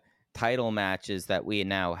the title matches that we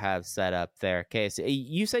now have set up there. Okay, so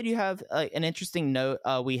you said you have an interesting note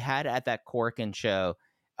we had at that Korakuen show.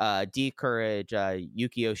 D Courage,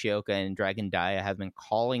 Yuki Yoshioka, and Dragon Dia have been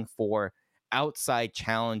calling for outside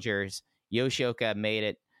challengers. Yoshioka made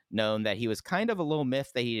it known that he was kind of a little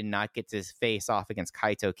miffed that he did not get to face off against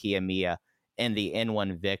Kaito Kiyomiya in the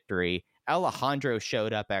N1 victory. Alejandro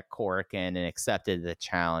showed up at Korakuen and accepted the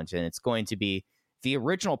challenge, and it's going to be the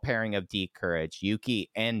original pairing of D Courage, Yuki,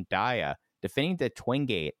 and Dia defending the Twin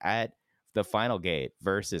Gate at the Final Gate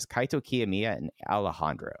versus Kaito Kiyomiya and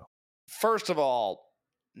Alejandro. First of all,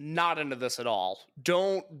 not into this at all.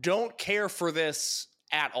 Don't care for this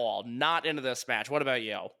at all. Not into this match. What about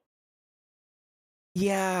you?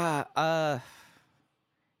 Yeah,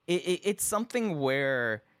 it's something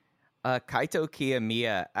where Kaito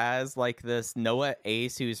Kiyomiya as like this Noah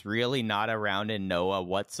ace who's really not around in Noah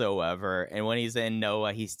whatsoever, and when he's in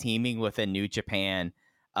Noah, he's teaming with a New Japan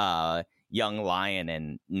young lion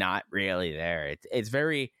and not really there. It's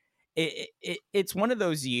very it's one of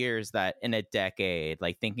those years that in a decade,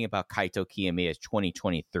 like thinking about Kaito Kiyomiya's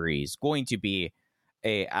 2023 is going to be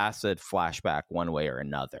a acid flashback one way or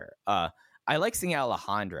another. I like seeing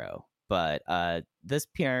Alejandro, but this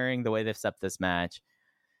pairing, the way they've set up this match,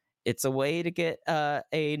 it's a way to get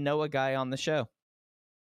a Noah guy on the show.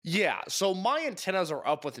 Yeah, so my antennas are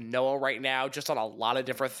up with Noah right now, just on a lot of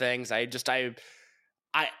different things. I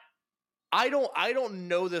don't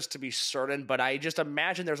know this to be certain, but I just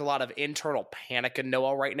imagine there's a lot of internal panic in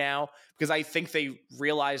Noah right now because I think they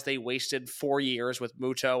realize they wasted 4 years with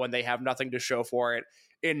Muto and they have nothing to show for it.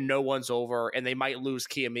 And no one's over, and they might lose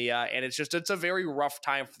Kiyomiya, and it's a very rough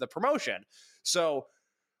time for the promotion. So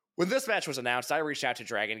when this match was announced, I reached out to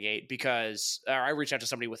Dragon Gate I reached out to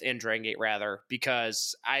somebody within Dragon Gate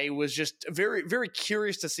because I was just very, very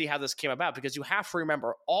curious to see how this came about, because you have to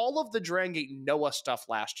remember all of the Dragon Gate Noah stuff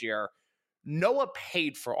last year, Noah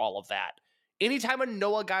paid for all of that. Anytime a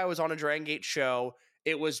Noah guy was on a Dragon Gate show,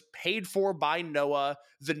 it was paid for by Noah.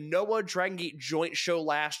 The Noah Dragon Gate joint show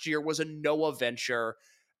last year was a Noah venture.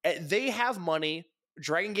 They have money.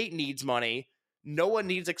 Dragon Gate needs money. Noah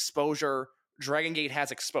needs exposure. Dragon Gate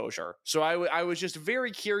has exposure. So I was just very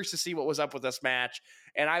curious to see what was up with this match.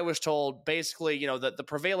 And I was told basically, the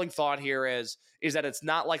prevailing thought here is that it's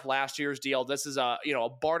not like last year's deal. This is a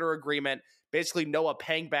barter agreement. Basically, Noah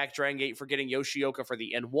paying back Dragon Gate for getting Yoshioka for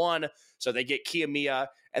the N1, so they get Kiyomiya.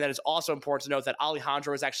 And then it's also important to note that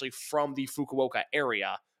Alejandro is actually from the Fukuoka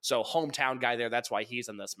area, so hometown guy there. That's why he's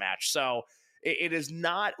in this match. So it is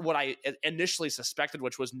not what I initially suspected,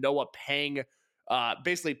 which was Noah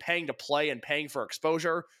basically paying to play and paying for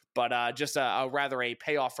exposure, but just rather a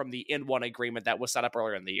payoff from the N1 agreement that was set up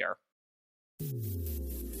earlier in the year.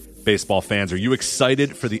 Baseball fans, are you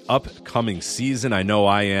excited for the upcoming season? I know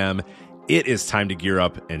I am. It is time to gear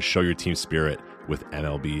up and show your team spirit with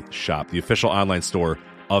MLB Shop, the official online store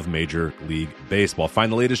of Major League Baseball.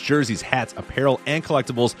 Find the latest jerseys, hats, apparel, and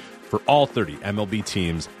collectibles for all 30 MLB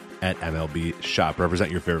teams at MLB Shop.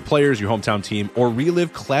 Represent your favorite players, your hometown team, or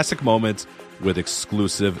relive classic moments with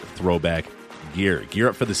exclusive throwback gear. Gear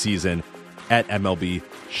up for the season at MLB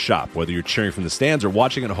Shop. Whether you're cheering from the stands or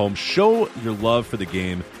watching at home, show your love for the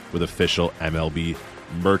game with official MLB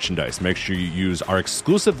merchandise. Make sure you use our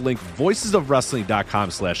exclusive link,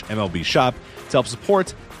 voicesofwrestling.com/MLB Shop, to help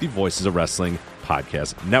support the Voices of Wrestling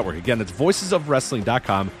Podcast Network. Again, it's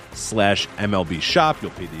voicesofwrestling.com/MLB Shop.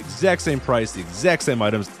 You'll pay the exact same price, the exact same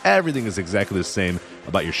items. Everything is exactly the same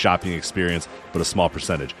about your shopping experience, but a small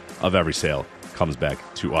percentage of every sale comes back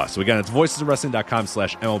to us. So again, it's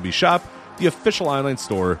voicesofwrestling.com/MLB Shop, the official online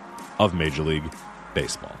store of Major League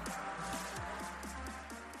Baseball.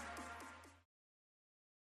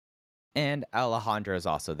 And Alejandro is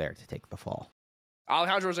also there to take the fall.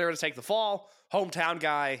 Alejandro's there to take the fall. Hometown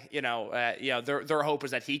guy, their hope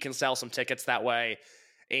is that he can sell some tickets that way.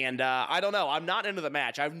 And I don't know. I'm not into the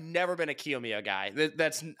match. I've never been a Kiyomiya guy.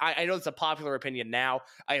 I know it's a popular opinion now.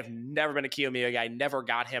 I have never been a Kiyomiya guy. Never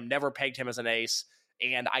got him. Never pegged him as an ace.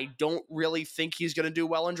 And I don't really think he's going to do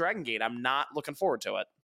well in Dragon Gate. I'm not looking forward to it.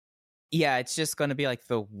 Yeah, it's just going to be like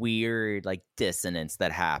the weird dissonance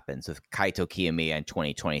that happens with Kaito Kiyomiya in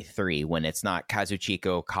 2023 when it's not Kazuchika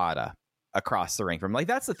Okada across the ring from.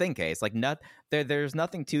 That's the thing, Case. There's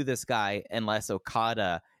nothing to this guy unless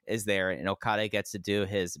Okada is there and Okada gets to do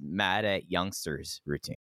his mad at youngsters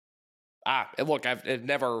routine. Look, it's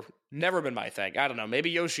never been my thing. I don't know.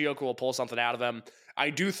 Maybe Yoshioka will pull something out of him. I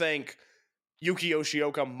do think Yuki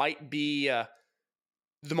Yoshioka might be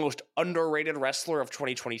the most underrated wrestler of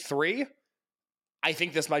 2023. I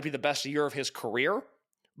think this might be the best year of his career.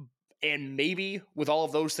 And maybe with all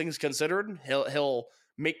of those things considered, he'll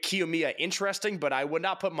make Kiyomiya interesting, but I would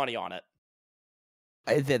not put money on it.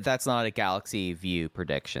 That's not a Galaxy View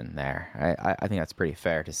prediction there. I think that's pretty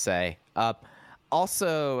fair to say.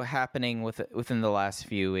 Also happening within the last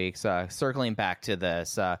few weeks, circling back to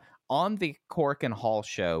this, on the Cork and Hall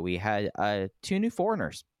show, we had 2 new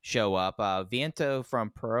foreigners show up. Viento from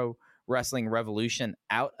Pro Wrestling Revolution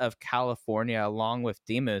out of California, along with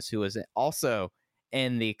Demus, who is also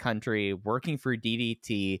in the country working for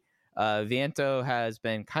DDT. Viento has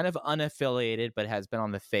been kind of unaffiliated, but has been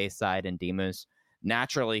on the face side, and Demus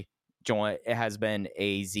naturally it has been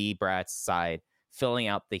a Z-Brat's side, filling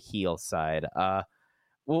out the heel side.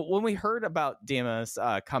 When we heard about Demus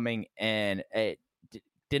coming in, it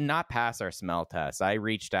did not pass our smell test. I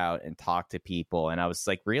reached out and talked to people, and I was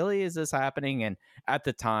like, really, is this happening? And at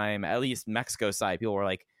the time, at least Mexico side, people were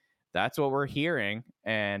like, that's what we're hearing.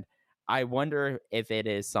 And I wonder if it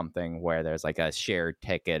is something where there's a shared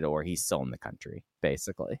ticket or he's still in the country,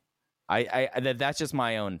 basically. That's just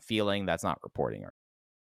my own feeling. That's not reporting.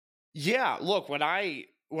 Yeah, look, when I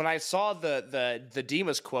saw the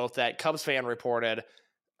Demus quote that Cubs fan reported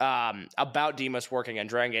about Demus working in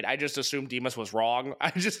Dragon Gate, I just assumed Demus was wrong. I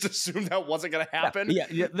just assumed that wasn't going to happen. Yeah,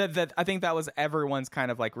 I think that was everyone's kind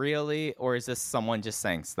of really, or is this someone just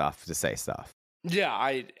saying stuff to say stuff? Yeah,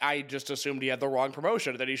 I just assumed he had the wrong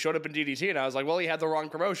promotion, that he showed up in DDT, and I was like, well, he had the wrong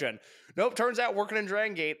promotion. Nope, turns out working in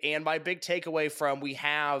Dragon Gate, and my big takeaway from we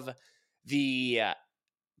have the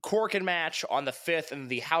Corkin match on the 5th and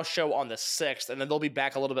the house show on the 6th, and then they'll be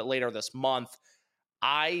back a little bit later this month.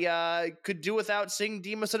 I could do without seeing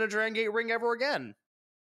Demus in a Dragon Gate ring ever again.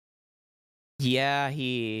 Yeah,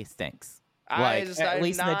 he stinks. At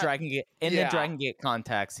least in the Dragon Gate, the Dragon Gate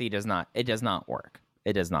context, it does not work.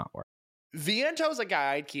 It does not work. Viento's a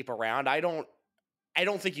guy I'd keep around. I don't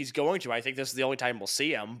think he's going to. I think this is the only time we'll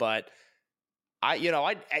see him, but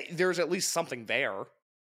there's at least something there.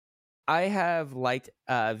 I have liked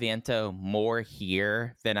Viento more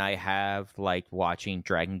here than I have liked watching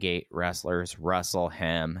Dragon Gate wrestlers wrestle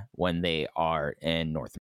him when they are in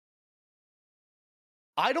North America.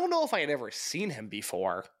 I don't know if I had ever seen him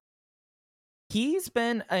before. He's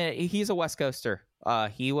a West Coaster.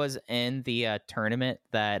 He was in the tournament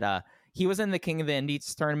that he was in the King of the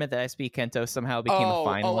Indies tournament that SB Kento somehow became a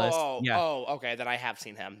finalist. Okay, then I have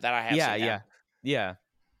seen him. Yeah.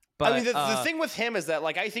 But, I mean, the thing with him is that,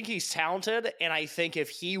 I think he's talented, and I think if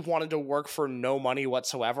he wanted to work for no money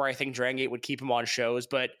whatsoever, I think Dragon Gate would keep him on shows.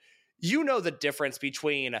 But you know the difference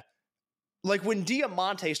between, when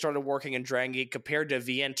Diamante started working in Dragon Gate compared to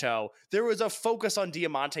Viento, there was a focus on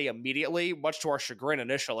Diamante immediately, much to our chagrin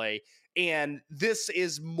initially. And this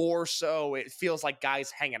is more so, it feels like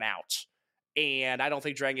guys hanging out. And I don't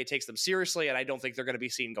think Dragon Gate takes them seriously, and I don't think they're going to be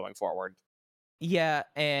seen going forward. Yeah,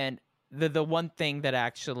 and the one thing that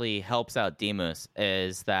actually helps out Demus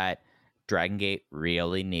is that Dragon Gate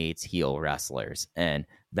really needs heel wrestlers, and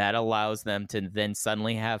that allows them to then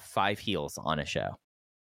suddenly have 5 heels on a show.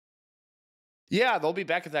 Yeah, they'll be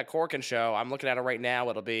back at that Corkin show. I'm looking at it right now.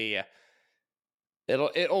 Oh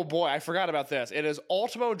boy, I forgot about this. It is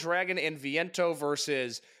Ultimo Dragon and Viento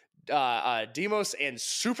versus Demos and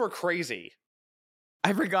Super Crazy.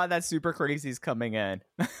 I forgot that Super Crazy's coming in.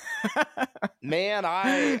 Man,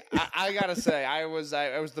 I gotta say, I was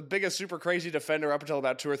the biggest Super Crazy defender up until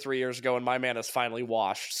about 2 or 3 years ago, and my man is finally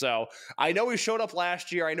washed. So I know he showed up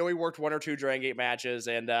last year. I know he worked 1 or 2 Dragon Gate matches,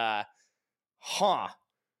 and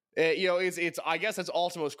it's I guess it's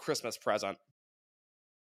Ultimo's Christmas present.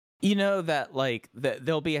 You know that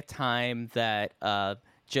there'll be a time that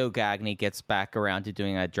Joe Gagne gets back around to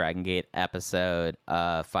doing a Dragon Gate episode,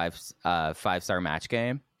 5-star match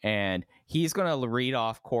game, and he's gonna read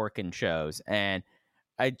off Corkin shows. And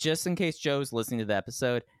just in case Joe's listening to the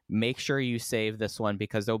episode, make sure you save this one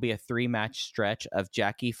because there'll be a 3-match stretch of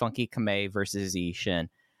Jackie Funky Kamei versus Ishin,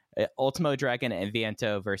 Ultimo Dragon and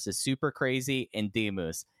Viento versus Super Crazy and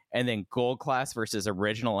Demus, and then Gold Class versus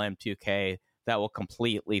Original M2K. That will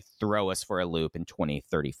completely throw us for a loop in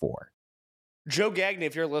 2034. Joe Gagne,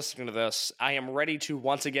 if you're listening to this, I am ready to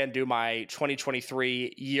once again do my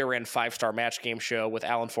 2023 year-end 5-star match game show with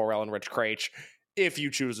Alan Forel and Rich Craich, if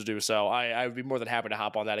you choose to do so. I would be more than happy to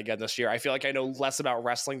hop on that again this year. I feel like I know less about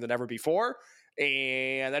wrestling than ever before,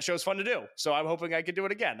 and that show's fun to do. So I'm hoping I can do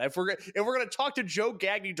it again. If we're going to talk to Joe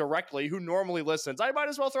Gagne directly, who normally listens, I might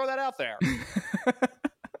as well throw that out there.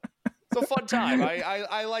 It's a fun time.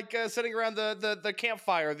 I like sitting around the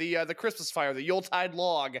campfire, the Christmas fire, the Yuletide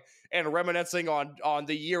log, and reminiscing on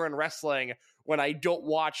the year in wrestling when I don't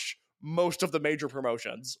watch most of the major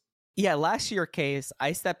promotions. Yeah, last year, Case,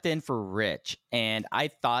 I stepped in for Rich, and I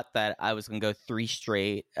thought that I was going to go 3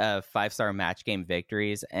 straight 5-star match game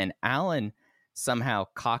victories, and Alan somehow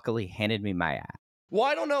cockily handed me my ass. Well,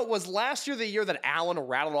 I don't know. Was last year the year that Alan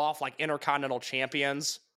rattled off like Intercontinental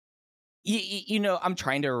champions? You know, I'm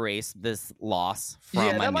trying to erase this loss from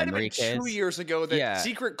my that might memory. Have been 2 years ago that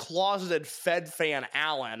secret closeted Fed fan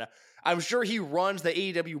Alan, I'm sure he runs the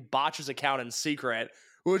AEW Botches account in secret,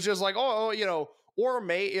 was just like,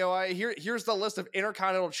 here's the list of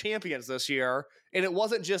Intercontinental champions this year, and it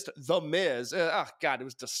wasn't just The Miz. God, it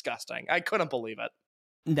was disgusting. I couldn't believe it.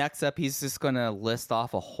 Next up, he's just going to list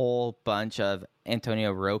off a whole bunch of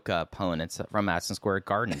Antonio Roca opponents from Madison Square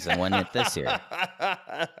Gardens and win it this year.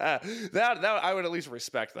 that I would at least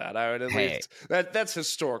respect that. I would at least that's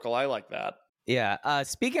historical. I like that. Yeah.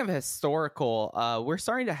 Speaking of historical, we're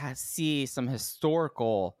starting to see some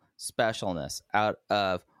historical specialness out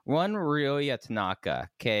of one Ryoya Tanaka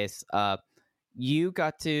case. You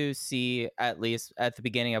got to see, at least at the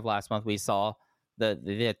beginning of last month, we saw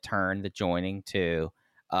the joining to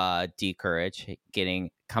D-Courage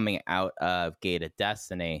coming out of Gate of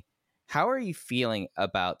Destiny. How are you feeling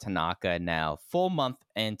about Tanaka now, full month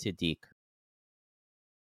into D-Courage?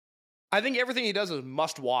 I think everything he does is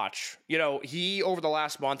must watch. You know, he, over the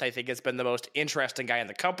last month, I think has been the most interesting guy in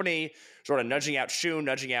the company, sort of nudging out Shun,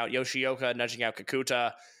 nudging out Yoshioka, nudging out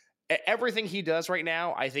Kakuta. Everything he does right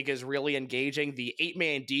now, I think, is really engaging. The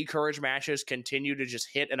 8-man D-Courage matches continue to just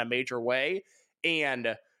hit in a major way.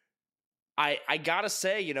 And I gotta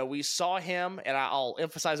say, you know, we saw him, and I'll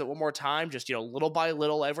emphasize it one more time, just, you know, little by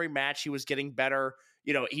little, every match he was getting better.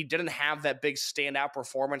 You know, he didn't have that big standout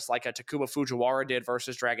performance like a Takuma Fujiwara did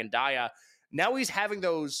versus Dragon Dia. Now he's having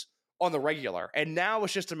those on the regular, and now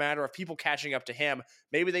it's just a matter of people catching up to him.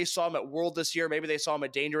 Maybe they saw him at World this year, maybe they saw him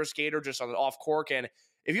at Dangerous Gate or just on off Cork. And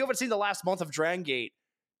if you haven't seen the last month of Dragon Gate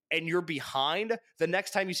and you're behind, the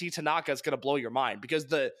next time you see Tanaka, it's going to blow your mind, because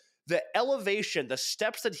the elevation, the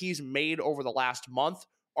steps that he's made over the last month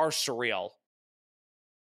are surreal.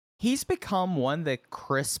 He's become one of the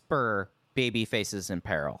crisper baby faces in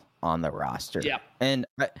peril on the roster. Yeah. And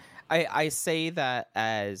I say that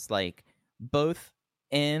as like both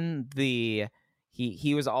in the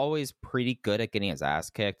he was always pretty good at getting his ass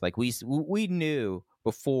kicked. Like we knew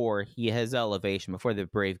before his elevation, before the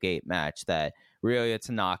Brave Gate match, that Ryoya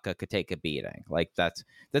Tanaka could take a beating. Like that's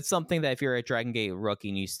something that if you're a Dragon Gate rookie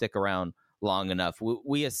and you stick around long enough,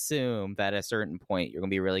 we assume that at a certain point you're going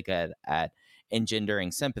to be really good at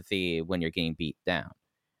engendering sympathy when you're getting beat down.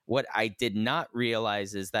 What I did not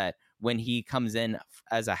realize is that when he comes in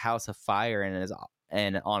as a House of Fire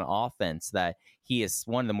and on offense, that he is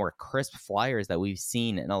one of the more crisp flyers that we've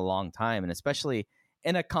seen in a long time, and especially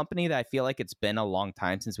in a company that I feel like it's been a long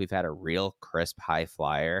time since we've had a real crisp high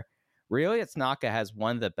flyer. Ryoya Tanaka has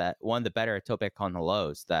one of the better Tope con the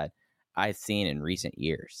lows that I've seen in recent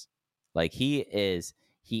years. Like he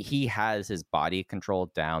has his body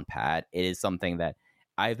control down pat. It is something that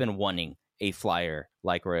I've been wanting a flyer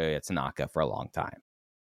like Ryoya Tanaka for a long time.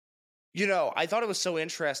 I thought it was so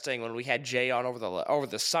interesting when we had Jay on over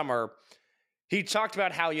the summer. He talked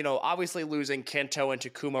about how, obviously losing Kento and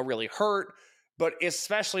Takuma really hurt, but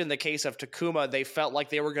especially in the case of Takuma, they felt like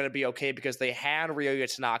they were going to be okay because they had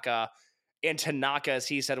Ryoya Tanaka, and Tanaka, as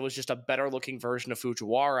he said, was just a better looking version of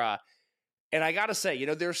Fujiwara. And I got to say,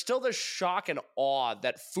 there's still this shock and awe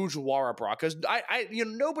that Fujiwara brought, because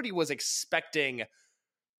nobody was expecting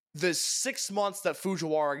the 6 months that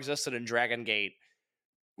Fujiwara existed in Dragon Gate,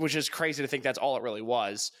 which is crazy to think that's all it really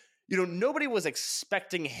was. Nobody was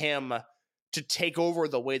expecting him to take over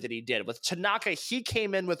the way that he did. With Tanaka, he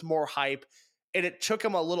came in with more hype, and it took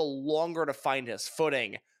him a little longer to find his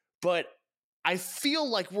footing. But I feel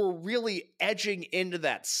like we're really edging into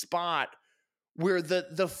that spot where the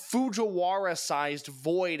Fujiwara-sized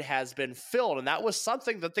void has been filled, and that was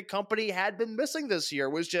something that the company had been missing this year,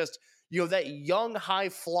 was just, that young high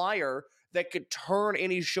flyer that could turn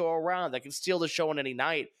any show around, that could steal the show on any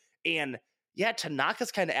night. And yeah,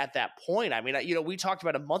 Tanaka's kind of at that point. I mean, we talked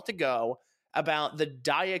about a month ago about the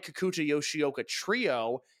Daya, Kakuta, Yoshioka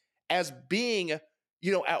trio as being,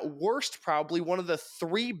 at worst, probably one of the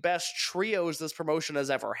 3 best trios this promotion has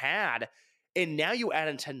ever had. And now you add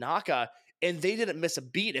in Tanaka, and they didn't miss a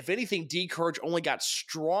beat. If anything, D-Courage only got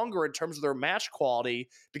stronger in terms of their match quality,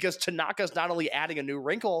 because Tanaka's not only adding a new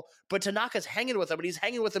wrinkle, but Tanaka's hanging with them, and he's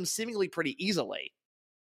hanging with them seemingly pretty easily.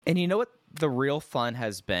 And you know what the real fun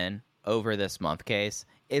has been over this month, Case?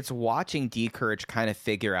 It's watching D-Courage kind of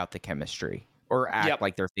figure out the chemistry, or act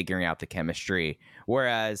like they're figuring out the chemistry.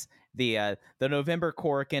 Whereas the November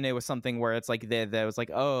Korakuen, it was something where it's like that was like,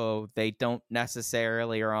 oh, they don't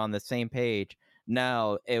necessarily are on the same page.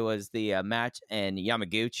 No, it was the match in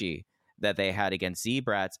Yamaguchi that they had against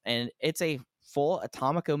Z-Brats, and it's a full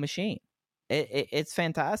Atomico machine. It's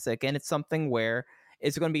fantastic, and it's something where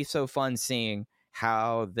it's going to be so fun seeing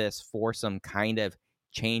how this foursome kind of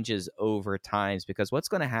changes over times, because what's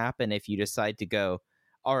going to happen if you decide to go,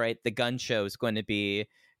 all right, the gun show is going to be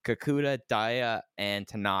Kakuta, Daya, and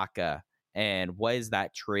Tanaka, and what is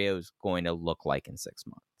that trio going to look like in 6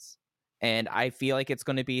 months? And I feel like it's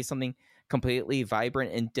going to be something completely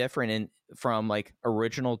vibrant and different from like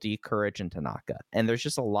original D-Courage and Tanaka. And there's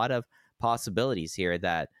just a lot of possibilities here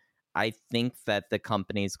that I think that the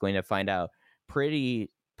company is going to find out pretty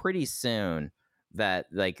soon, that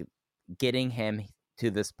like getting him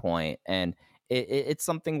to this point, and it's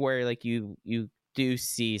something where like you do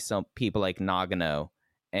see some people like Nagano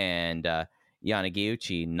and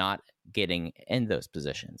Yanagiuchi not getting in those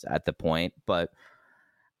positions at the point, but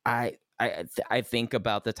I think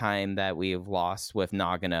about the time that we've lost with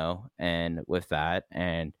Nagano and with that,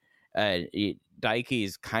 and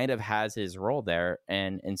Daiki's kind of has his role there,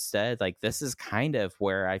 and instead, like, this is kind of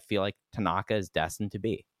where I feel like Tanaka is destined to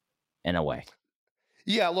be, in a way.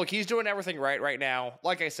 Yeah, look, he's doing everything right now.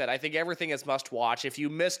 Like I said, I think everything is must watch. If you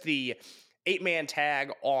missed the 8-man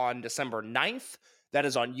tag on December 9th, that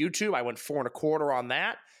is on YouTube. I went 4.25 on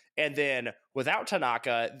that. And then without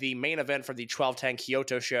Tanaka, the main event for the 12-10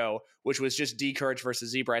 Kyoto show, which was just D-Courage versus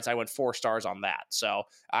Z-Brats, I went 4 stars on that. So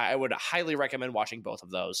I would highly recommend watching both of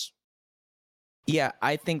those. Yeah,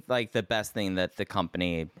 I think like the best thing that the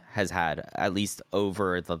company has had, at least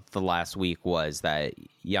over the last week, was that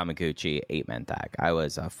Yamaguchi 8-man tag. I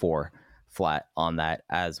was 4 flat on that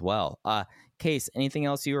as well. Case, anything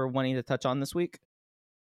else you were wanting to touch on this week?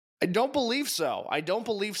 I don't believe so.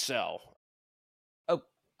 Oh,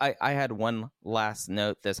 I had one last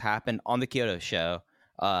note. This happened on the Kyoto show.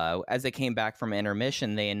 As they came back from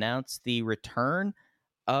intermission, they announced the return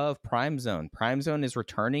of Prime Zone. Prime Zone is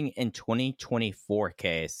returning in 2024,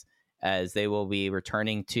 Case, as they will be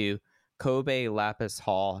returning to Kobe Lapis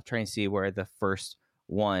Hall, trying to see where the first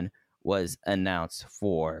one was announced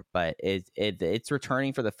for. But it's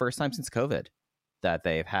returning for the first time since COVID that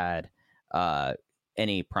they've had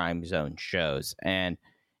any Prime Zone shows. And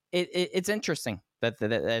it's interesting that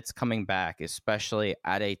it's coming back, especially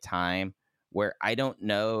at a time where I don't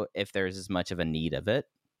know if there's as much of a need of it.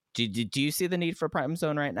 Do you see the need for Prime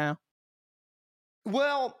Zone right now?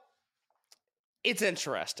 Well, it's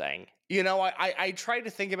interesting. I try to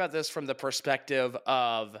think about this from the perspective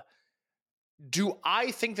of, do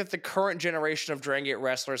I think that the current generation of Dragon Gate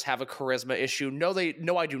wrestlers have a charisma issue?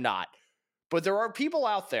 No, I do not. But there are people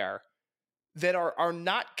out there that are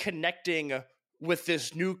not connecting with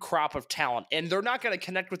this new crop of talent, and they're not going to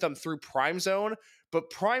connect with them through Prime Zone. But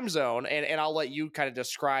Prime Zone, and I'll let you kind of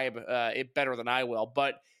describe it better than I will,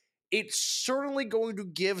 but it's certainly going to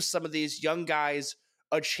give some of these young guys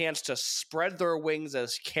a chance to spread their wings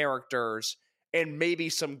as characters, and maybe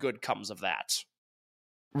some good comes of that.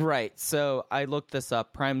 Right. So I looked this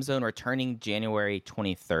up. Prime Zone returning January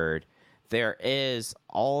 23rd. There is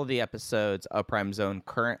all the episodes of Prime Zone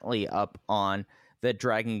currently up on the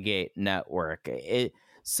Dragon Gate network.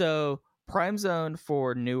 So Prime Zone,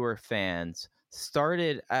 for newer fans,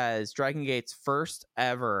 started as Dragon Gate's first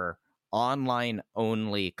ever online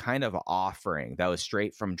only kind of offering that was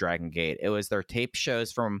straight from Dragon Gate. It was their tape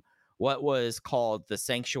shows from what was called the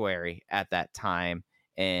Sanctuary at that time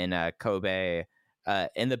in Kobe,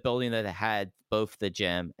 in the building that had both the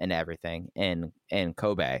gym and everything in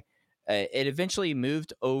Kobe. It eventually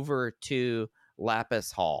moved over to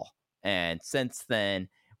Lapis Hall, and since then,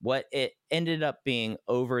 what it ended up being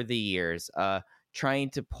over the years, trying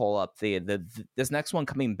to pull up this next one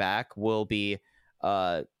coming back will be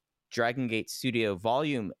Dragon Gate Studio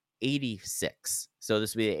Volume 86. So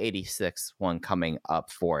this will be the 86th one coming up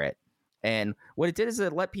for it. And what it did is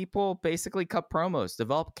it let people basically cut promos,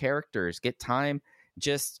 develop characters, get time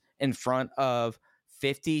just in front of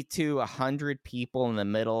 50 to 100 people in the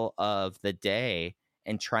middle of the day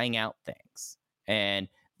and trying out things. And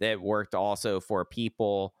that worked also for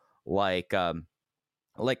people like Kota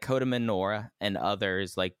Minoura and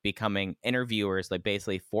others, like becoming interviewers, like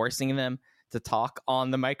basically forcing them to talk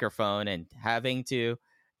on the microphone and having to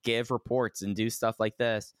give reports and do stuff like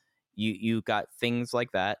this. You got things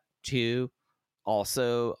like that, to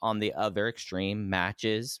also on the other extreme,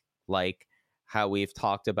 matches like how we've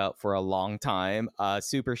talked about for a long time,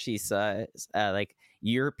 Super Shisa, like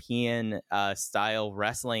European style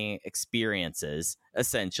wrestling experiences,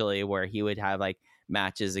 essentially, where he would have like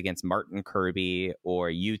matches against Martin Kirby, or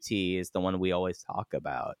UT is the one we always talk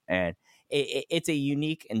about. And it's a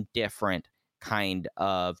unique and different kind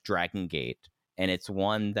of Dragon Gate. And it's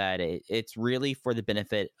one that it's really for the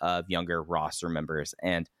benefit of younger roster members.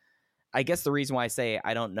 And I guess the reason why I say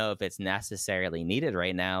I don't know if it's necessarily needed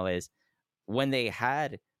right now is when they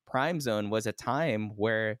had Prime Zone was a time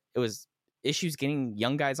where it was issues getting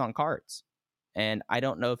young guys on cards. And I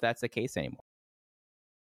don't know if that's the case anymore.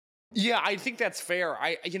 Yeah, I think that's fair.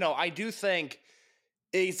 I do think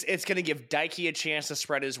it's going to give Daiki a chance to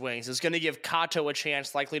spread his wings. It's going to give Kato a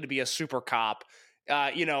chance, likely to be a super cop.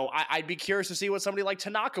 I'd be curious to see what somebody like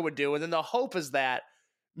Tanaka would do. And then the hope is that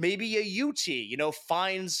maybe a UT,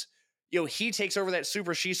 finds, he takes over that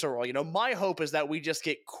Super Shisa role. My hope is that we just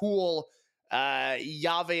get cool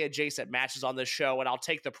Yave adjacent matches on this show, and I'll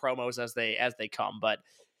take the promos as they come. But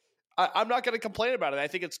I'm not going to complain about it. I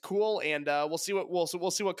think it's cool, and we'll see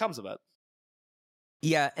what comes of it.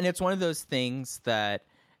 Yeah, and it's one of those things that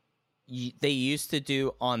they used to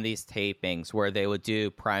do on these tapings, where they would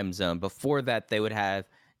do Prime Zone. Before that, they would have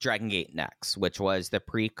Dragon Gate Next, which was the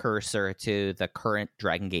precursor to the current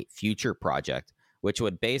Dragon Gate Future project, which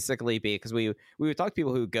would basically be, because we would talk to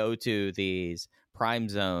people who go to these Prime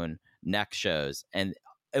Zone Next shows, and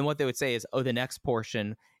what they would say is, oh, the next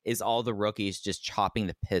portion is all the rookies just chopping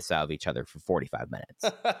the piss out of each other for 45 minutes.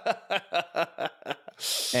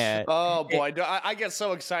 And oh boy, I get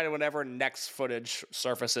so excited whenever Next footage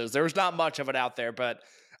surfaces. There's not much of it out there, but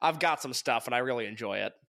I've got some stuff and I really enjoy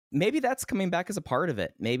it. Maybe that's coming back as a part of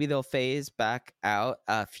it. Maybe they'll phase back out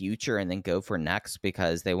Future and then go for Next,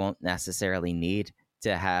 because they won't necessarily need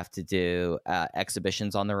to have to do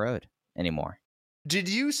exhibitions on the road anymore. Did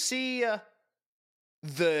you see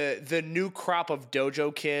the new crop of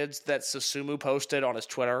dojo kids that Susumu posted on his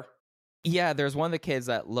Twitter? Yeah, there's one of the kids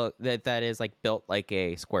that that is like built like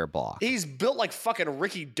a square block. He's built like fucking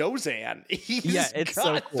Ricky Dozan. It's got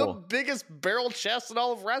so cool. the biggest barrel chest in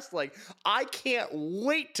all of wrestling. I can't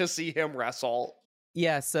wait to see him wrestle.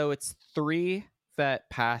 Yeah, so it's 3 that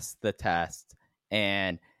pass the test,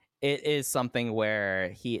 and it is something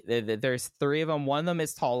where there's 3 of them. One of them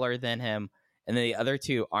is taller than him, and then the other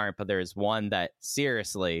 2 aren't. But there's one that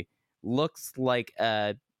seriously looks like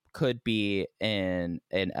could be in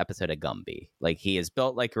an episode of Gumby. Like, he is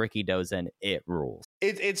built like Ricky Dozan. It rules.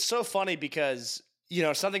 It's so funny because,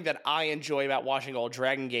 something that I enjoy about watching old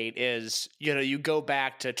Dragon Gate is, you go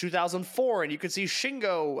back to 2004 and you could see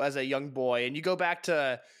Shingo as a young boy, and you go back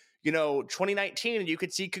to, 2019 and you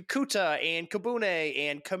could see Kakuta and Kabune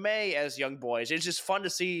and Kamei as young boys. It's just fun to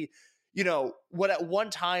see, what at one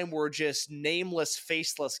time were just nameless,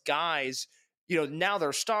 faceless guys. Now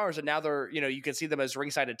they're stars, and now they're, you can see them as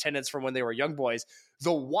ringside attendants from when they were young boys.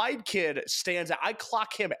 The wide kid stands out. I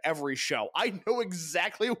clock him every show. I know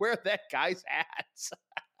exactly where that guy's at.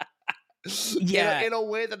 Yeah. In a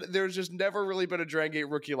way that there's just never really been a Dragon Gate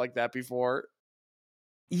rookie like that before.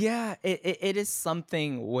 Yeah, it is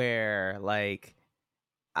something where, like,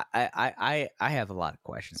 I have a lot of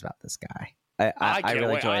questions about this guy. I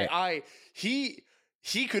really enjoy it.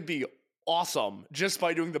 He could be awesome just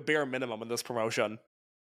by doing the bare minimum in this promotion.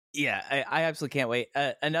 Yeah, I absolutely can't wait.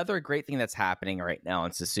 Another great thing that's happening right now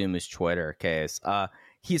on Susumu's Twitter case,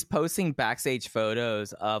 he's posting backstage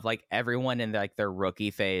photos of like everyone in like their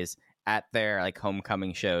rookie phase at their like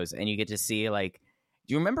homecoming shows, and you get to see like,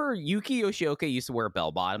 do you remember Yuki Yoshioka used to wear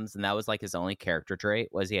bell bottoms, and that was like his only character trait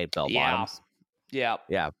was he had bell bottoms. Yeah,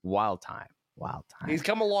 wild time. He's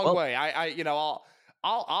come a long way. I'll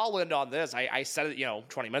end on this. I said it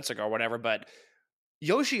 20 minutes ago or whatever, but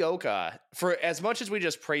Yoshioka, for as much as we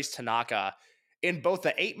just praised Tanaka in both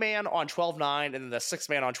the 8-man on 12-9 and then the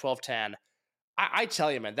 6-man on 12-10, I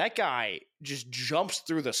tell you, man, that guy just jumps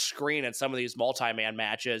through the screen in some of these multi-man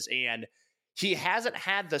matches, and he hasn't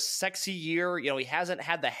had the sexy year. He hasn't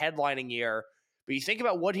had the headlining year, but you think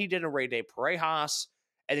about what he did in Rey de Parejas,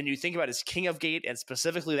 and then you think about his King of Gate and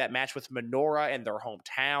specifically that match with Minoura in their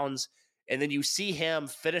hometowns. And then you see him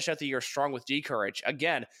finish out the year strong with D-Courage.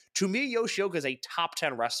 Again, to me, Yoshioka is a top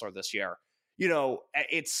 10 wrestler this year.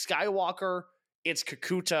 It's Skywalker, it's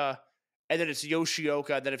Kakuta, and then it's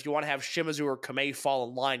Yoshioka. Then if you want to have Shimizu or Kamei fall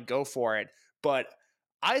in line, go for it. But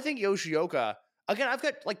I think Yoshioka, again, I've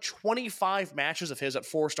got like 25 matches of his at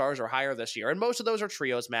 4 stars or higher this year. And most of those are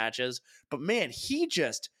trios matches. But man, he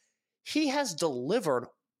has delivered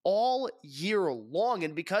all year long,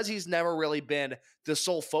 and because he's never really been the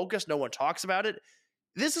sole focus, no one talks about it.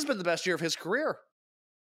 This has been the best year of his career.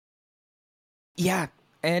 Yeah,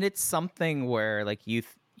 and it's something where like you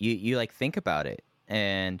like think about it,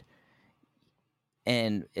 and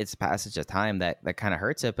it's passage of time that kind of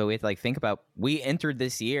hurts it. But we have to like think about, we entered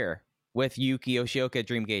this year with Yuki Yoshioka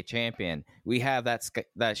Dreamgate champion. We have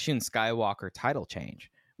that Shun Skywalker title change.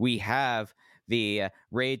 We have the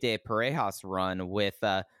Rey de Parejas run with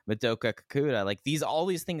Madoka Kakuta. Like all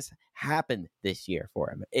these things happened this year for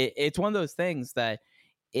him. It's one of those things that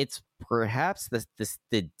it's perhaps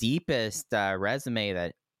the deepest resume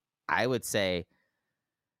that I would say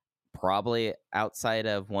probably outside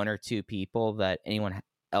of one or two people that anyone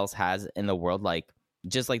else has in the world. Like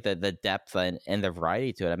just like the depth and the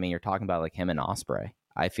variety to it. I mean, you're talking about like him and Ospreay,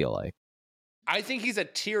 I feel like. I think he's a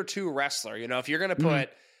tier 2 wrestler. If you're going to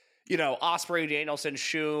put Ospreay, Danielson,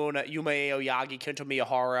 Shun, Yume Aoyagi, Kento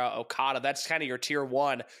Miyahara, Okada, that's kind of your tier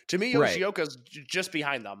 1. To me, Yoshioka's just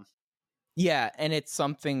behind them. Yeah, and it's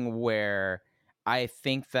something where I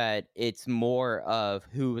think that it's more of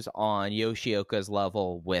who's on Yoshioka's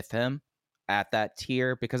level with him at that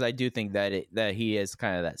tier, because I do think that that he is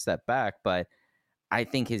kind of that step back, but I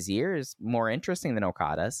think his year is more interesting than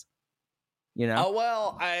Okada's.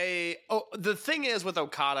 The thing is with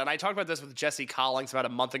Okada, and I talked about this with Jesse Collins about a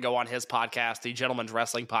month ago on his podcast, the Gentleman's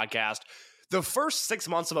Wrestling Podcast, the first 6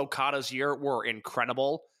 months of Okada's year were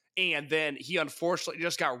incredible, and then he unfortunately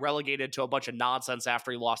just got relegated to a bunch of nonsense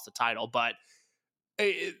after he lost the title. But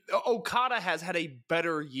Okada has had a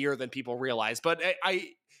better year than people realize, but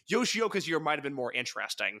Yoshioka's year might have been more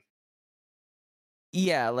interesting.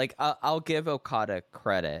 Yeah, like I'll give Okada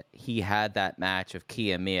credit. He had that match of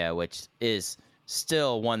Kiyomiya, which is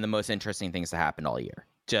still one of the most interesting things to happen all year.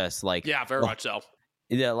 Just like, yeah, very much so.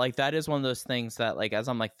 Yeah, like that is one of those things that, like, as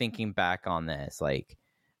I'm like thinking back on this, like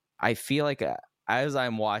I feel like as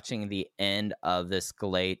I'm watching the end of this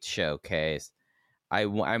GLEAT showcase,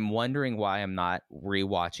 I'm wondering why I'm not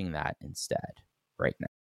rewatching that instead right now.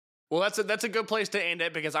 Well, that's a good place to end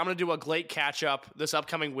it, because I'm going to do a GLEAT catch up this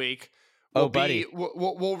upcoming week. Buddy.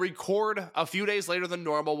 We'll record a few days later than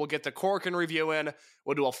normal. We'll get the Korakuen review in.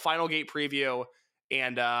 We'll do a Final Gate preview.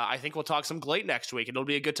 And I think we'll talk some GLEAT next week. It'll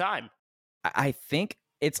be a good time. I think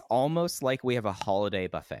it's almost like we have a holiday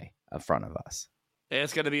buffet in front of us.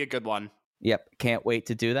 It's going to be a good one. Yep. Can't wait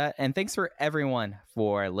to do that. And thanks for everyone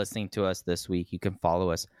for listening to us this week. You can follow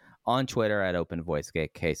us on Twitter at Open Voice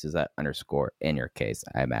Gate. Cases at _ in your case.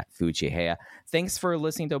 I'm at Fujiheya. Thanks for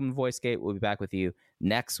listening to Open Voice Gate. We'll be back with you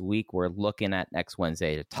next week. We're looking at next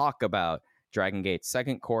Wednesday to talk about Dragon Gate's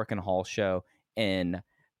second Korakuen Hall show in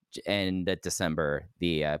December,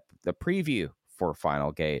 the preview for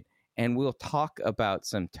Final Gate, and we'll talk about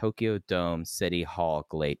some Tokyo Dome City Hall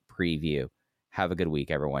GLEAT preview. Have a good week,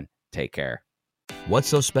 everyone. Take care. What's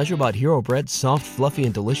so special about Hero Bread's soft, fluffy,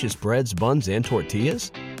 and delicious breads, buns, and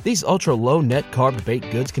tortillas? These ultra-low net-carb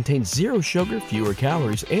baked goods contain 0 sugar, fewer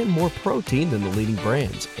calories, and more protein than the leading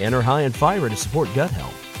brands, and are high in fiber to support gut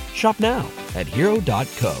health. Shop now at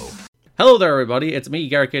Hero.co. Hello there, everybody. It's me,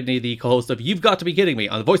 Garrett Kidney, the co-host of You've Got to Be Kidding Me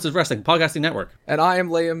on the Voices of Wrestling Podcasting Network. And I am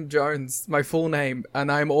Liam Jones, my full name,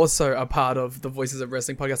 and I'm also a part of the Voices of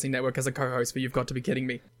Wrestling Podcasting Network as a co-host for You've Got to Be Kidding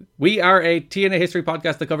Me. We are a TNA history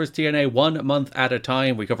podcast that covers TNA 1 month at a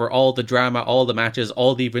time. We cover all the drama, all the matches,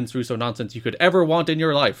 all the Vince Russo nonsense you could ever want in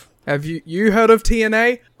your life. Have you heard of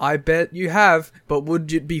TNA? I bet you have, but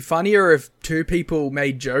would it be funnier if two people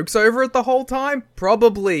made jokes over it the whole time?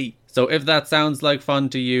 Probably. So if that sounds like fun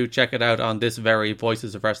to you, check it out on this very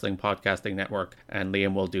Voices of Wrestling Podcasting Network, and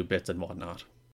Liam will do bits and whatnot.